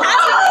ball?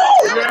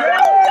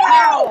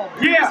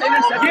 Yeah.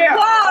 Yo.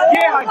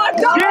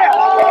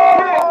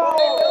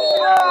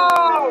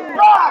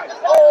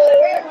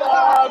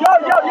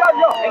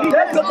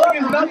 That's the thing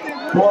is nothing.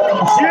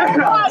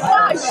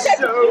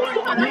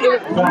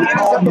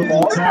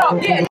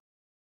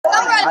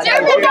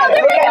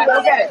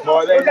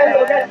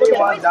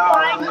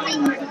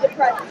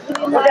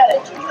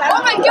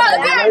 Oh my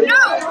God, there,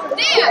 no!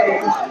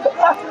 Damn!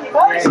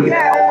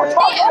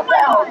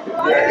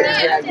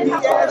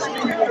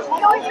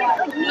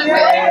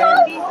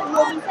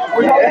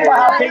 We're talking about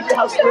how big the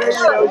house is.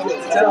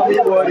 Tell me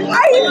what he is.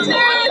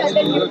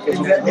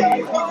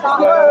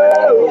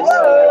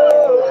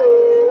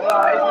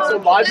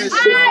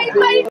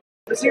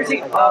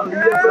 Seriously, Oh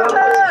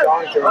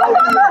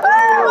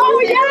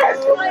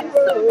yes! Look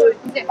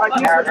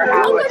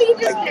what he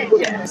just did.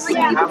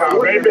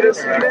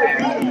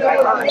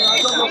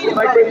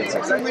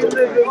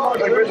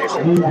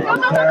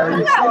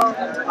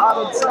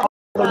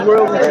 The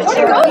world is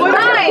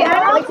Mine!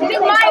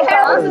 My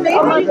hair was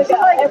amazing.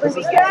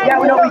 Yeah,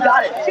 we know we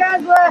got it. She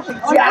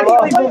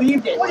actually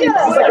believed it. She's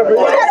like a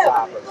real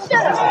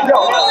Shut up. No,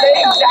 say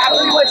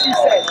exactly what you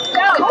said.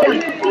 No.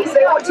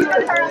 Say what you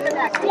said.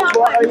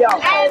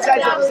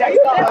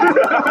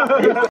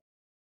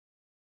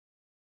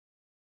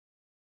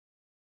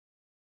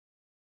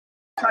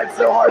 Tried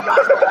so hard not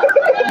to.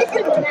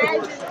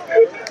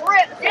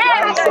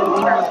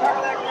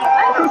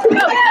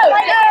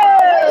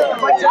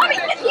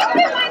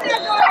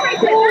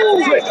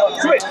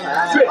 Switch.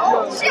 Shit,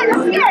 I'm scared.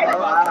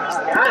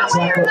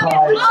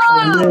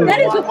 That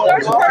is the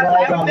third person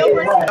I've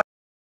Millburn.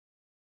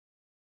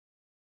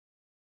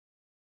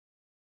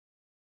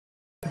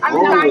 I'm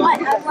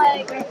like,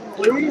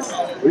 please?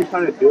 What are you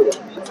trying to do?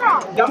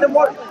 Got them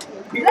what?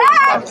 Why you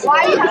have to?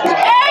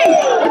 Hey!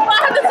 If I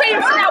have to say it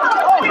now.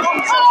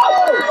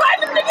 Why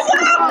the niggas out?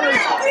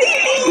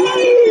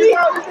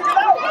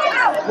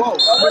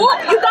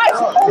 What? You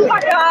guys, oh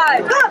my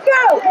God.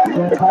 Go!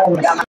 that ball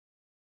was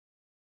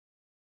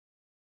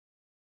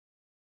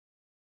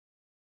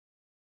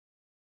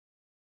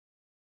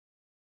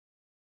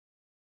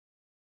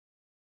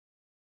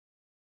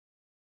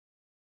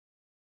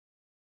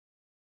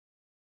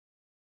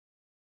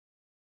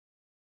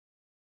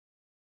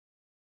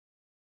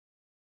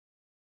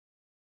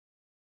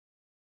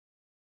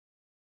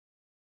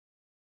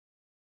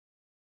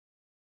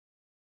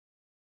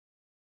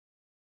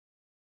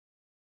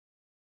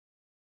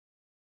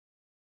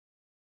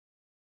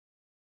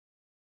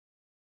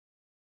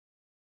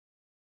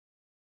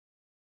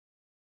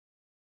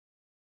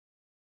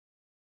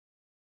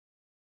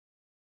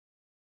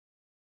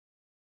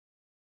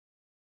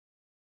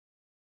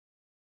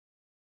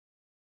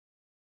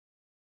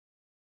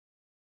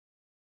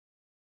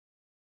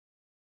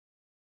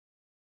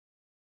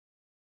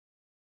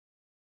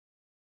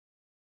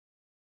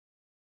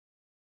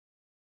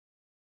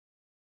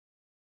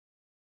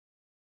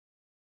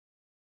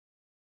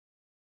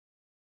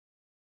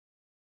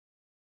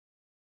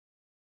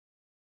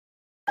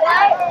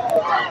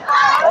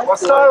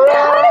What's up, Ray?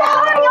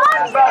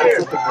 What's out here?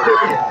 Let's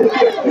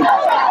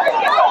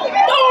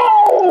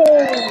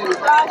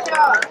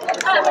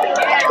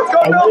go,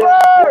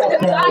 Millburn!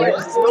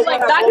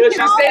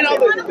 She's staying on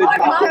the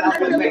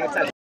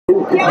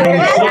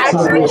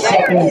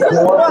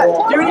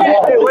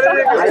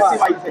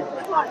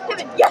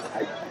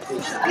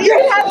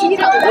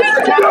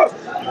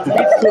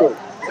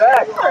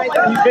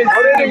He's been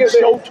sitting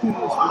show tunes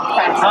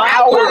for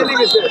hours.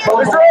 Mr.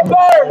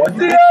 O'Barr, what's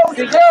the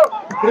deal?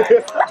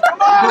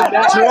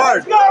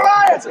 Gerard. Come on,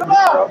 Ryan, come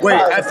on. Wait,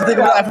 I have to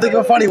think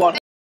of a funny one.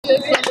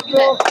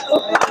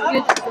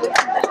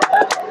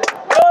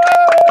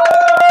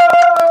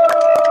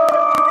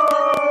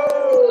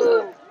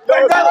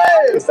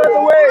 Let's start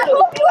the way.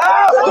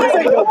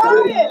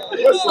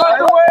 Let's start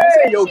the way.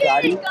 Say yo,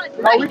 Gotti.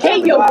 I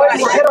hate yo,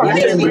 buddy.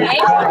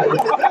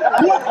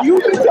 You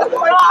just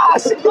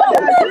gosh.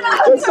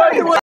 Let's start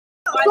the way.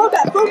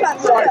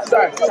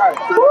 Sorry.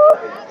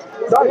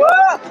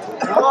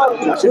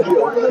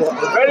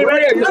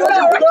 Ready. You're such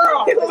a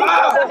girl.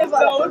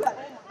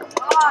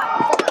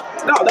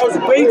 No, that was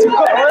way too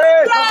quick.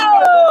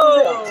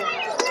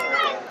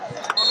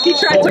 He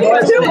tried to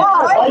push him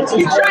off.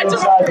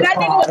 That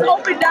nigga was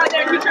open down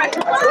there. He tried to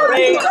push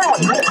him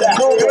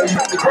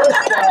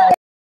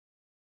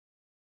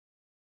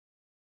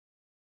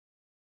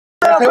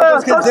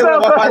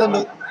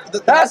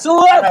That's the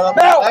left.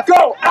 Now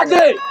go.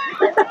 Activate.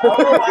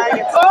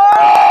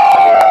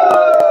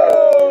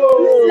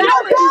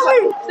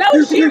 That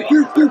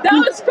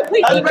was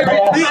completely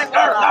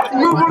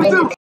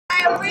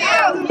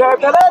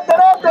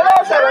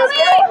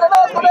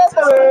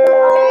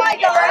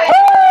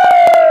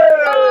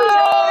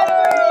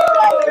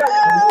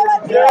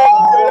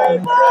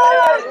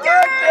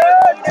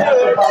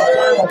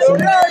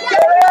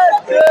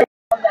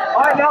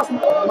All right, now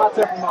my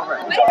turn for my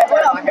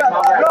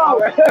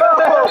right.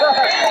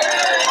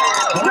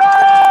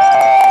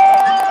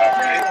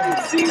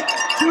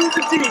 Choose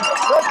the team.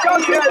 Let's go,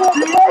 guys.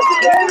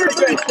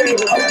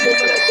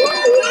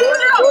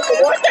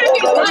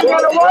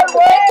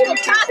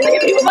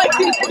 He was like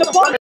this.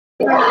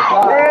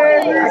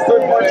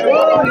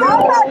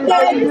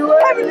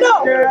 Kevin, no!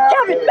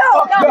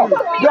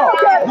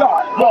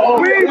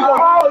 We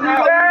all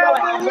No!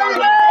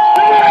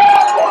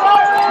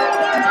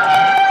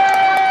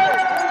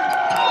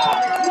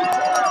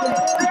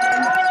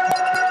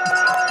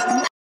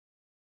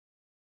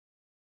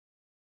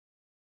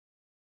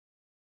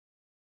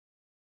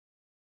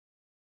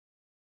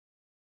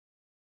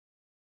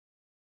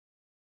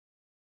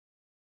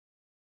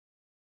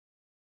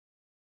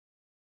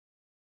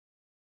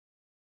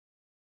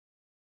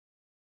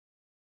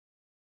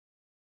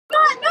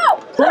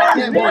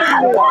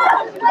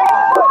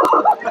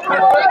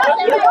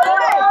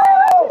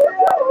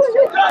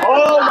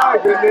 Oh my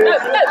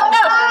goodness.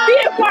 Be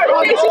a part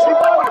of this.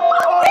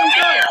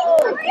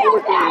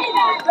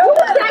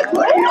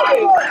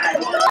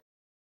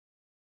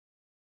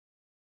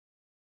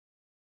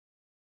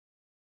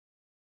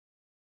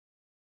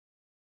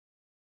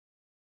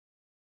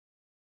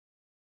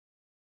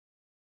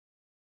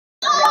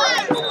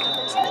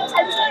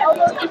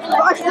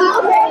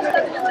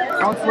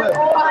 Don't flip.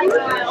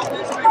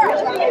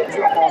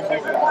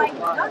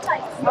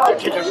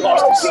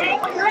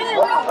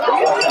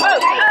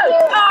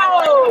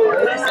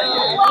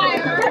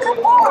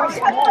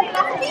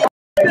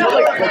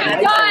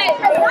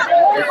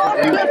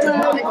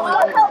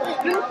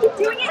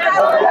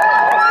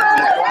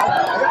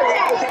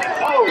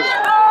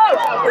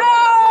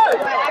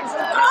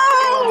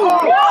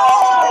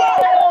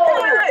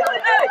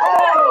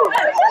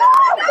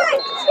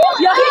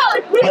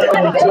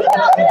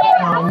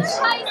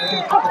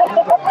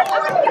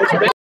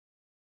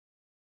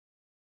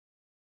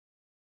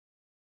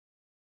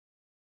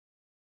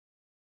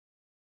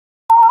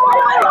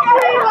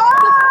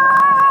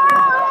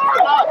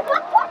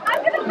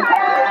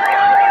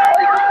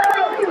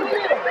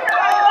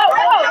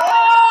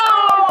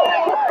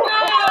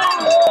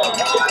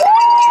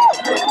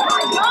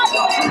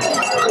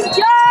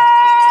 Yeah!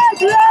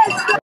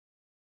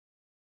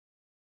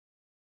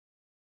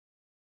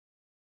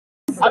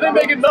 think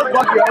they get enough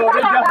lucky.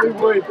 They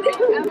definitely would.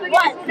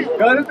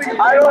 What?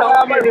 I don't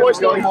have my voice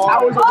going.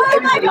 Towers over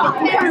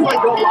anybody. He's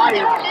like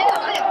Goliath.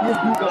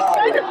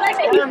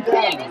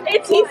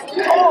 It's he's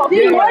tall.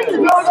 He was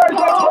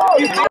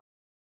tall.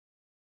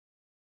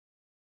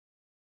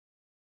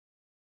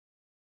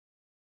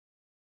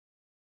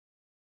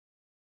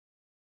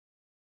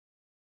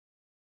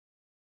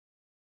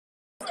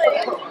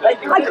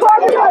 I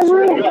carved my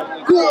room.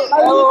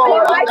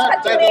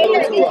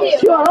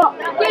 Shut up.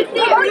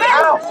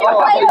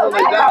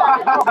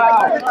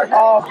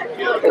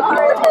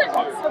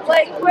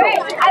 Like, wait,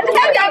 I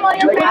think I'm on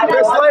your back.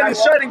 This light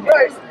is shining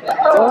bright.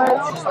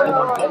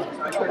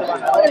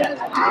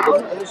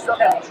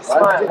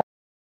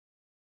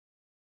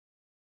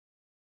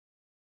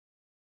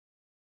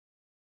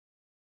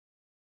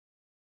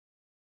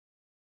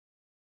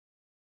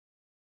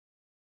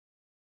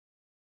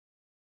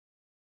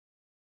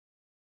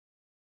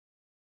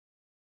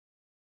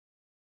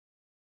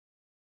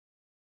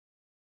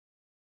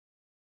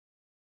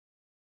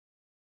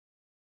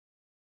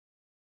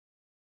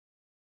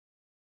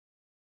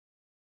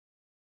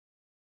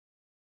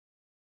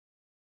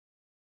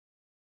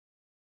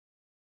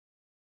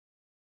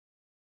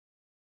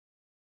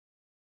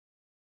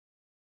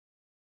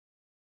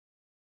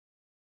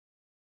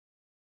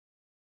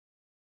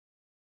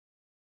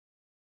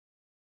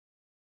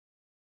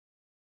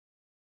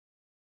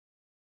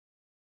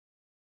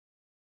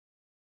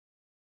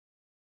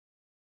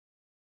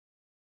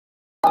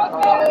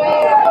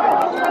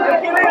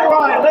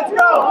 Let's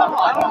go.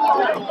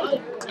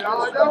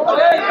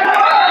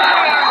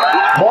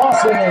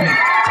 Lawson,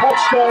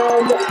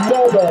 touchdown,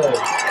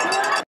 Millburn.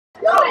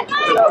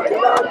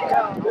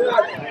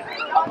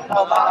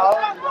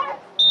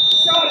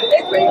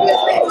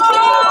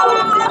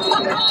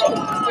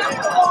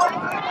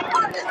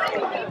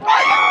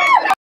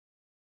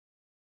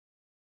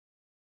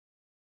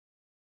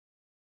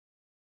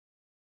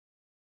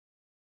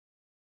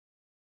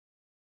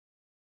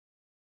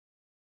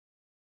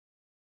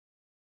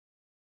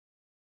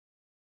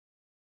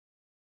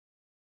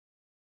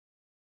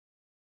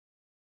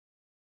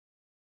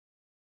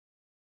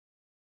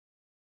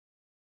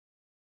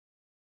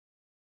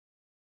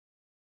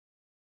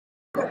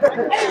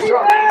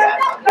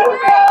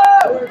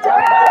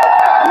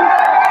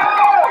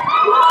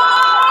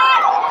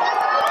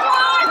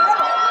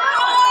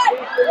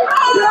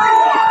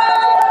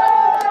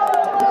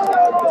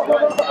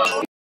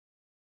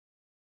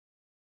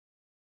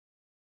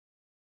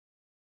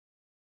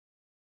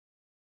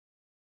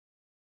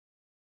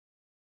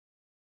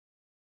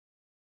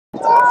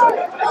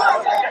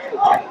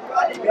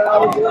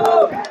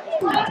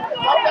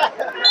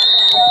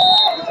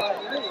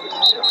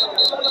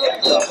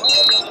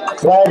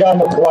 Flag on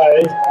the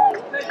play.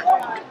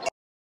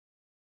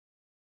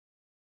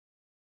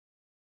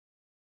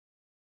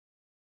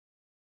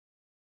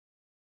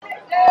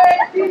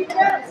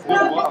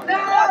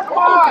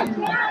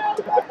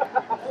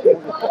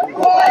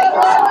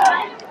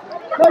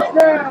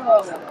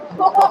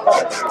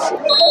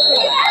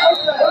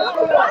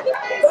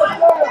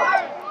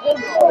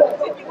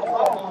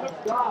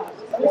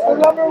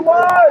 Number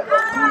one.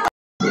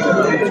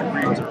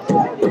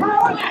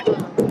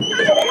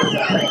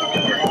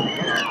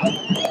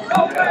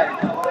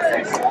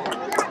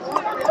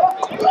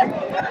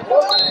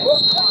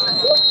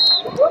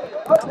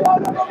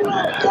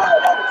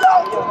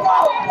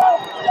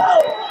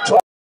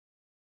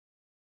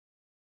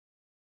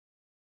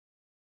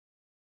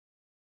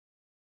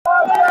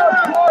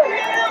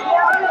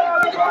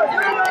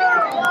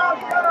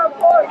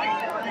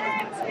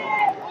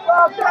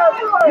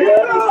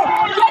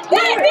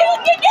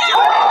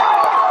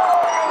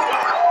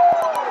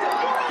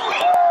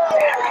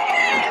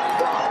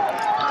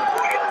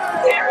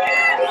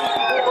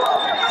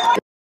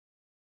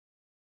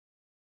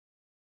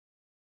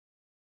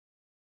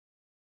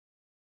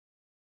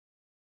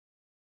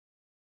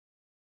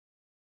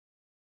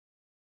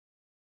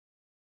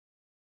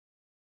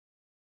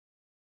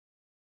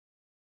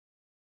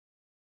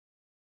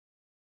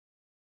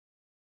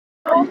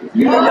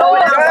 You know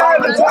what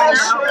I'm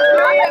Natasha.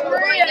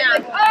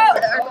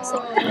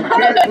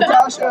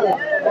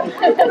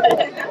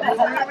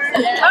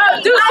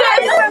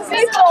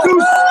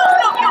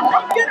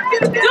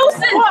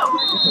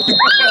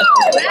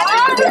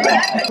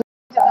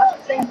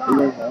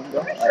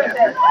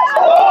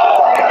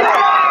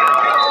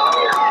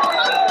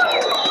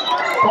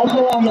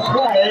 Fumble on the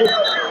play.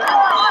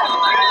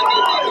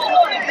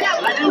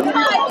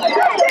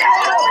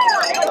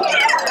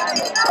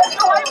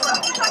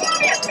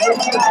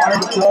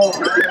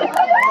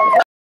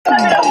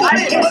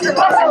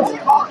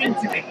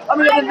 I'm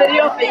gonna get the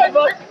video on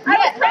Facebook.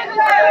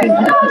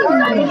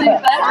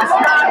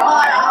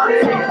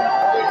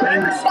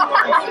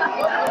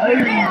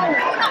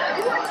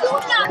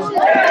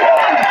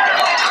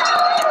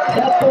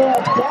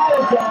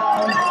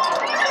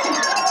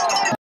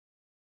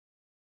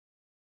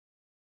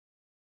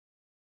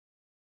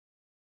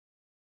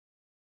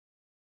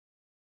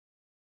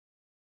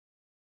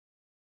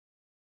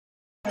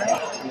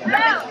 Where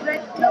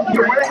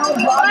the hell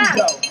is Robbie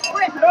go?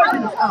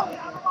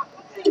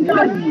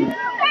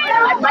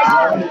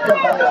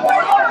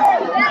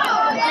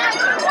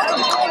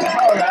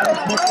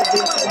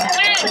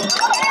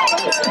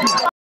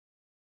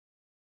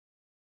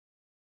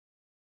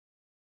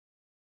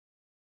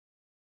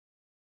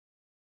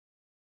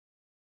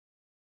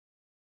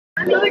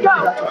 Here they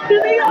go!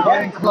 Here they go!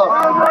 Getting close.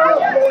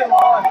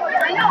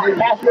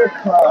 Pass your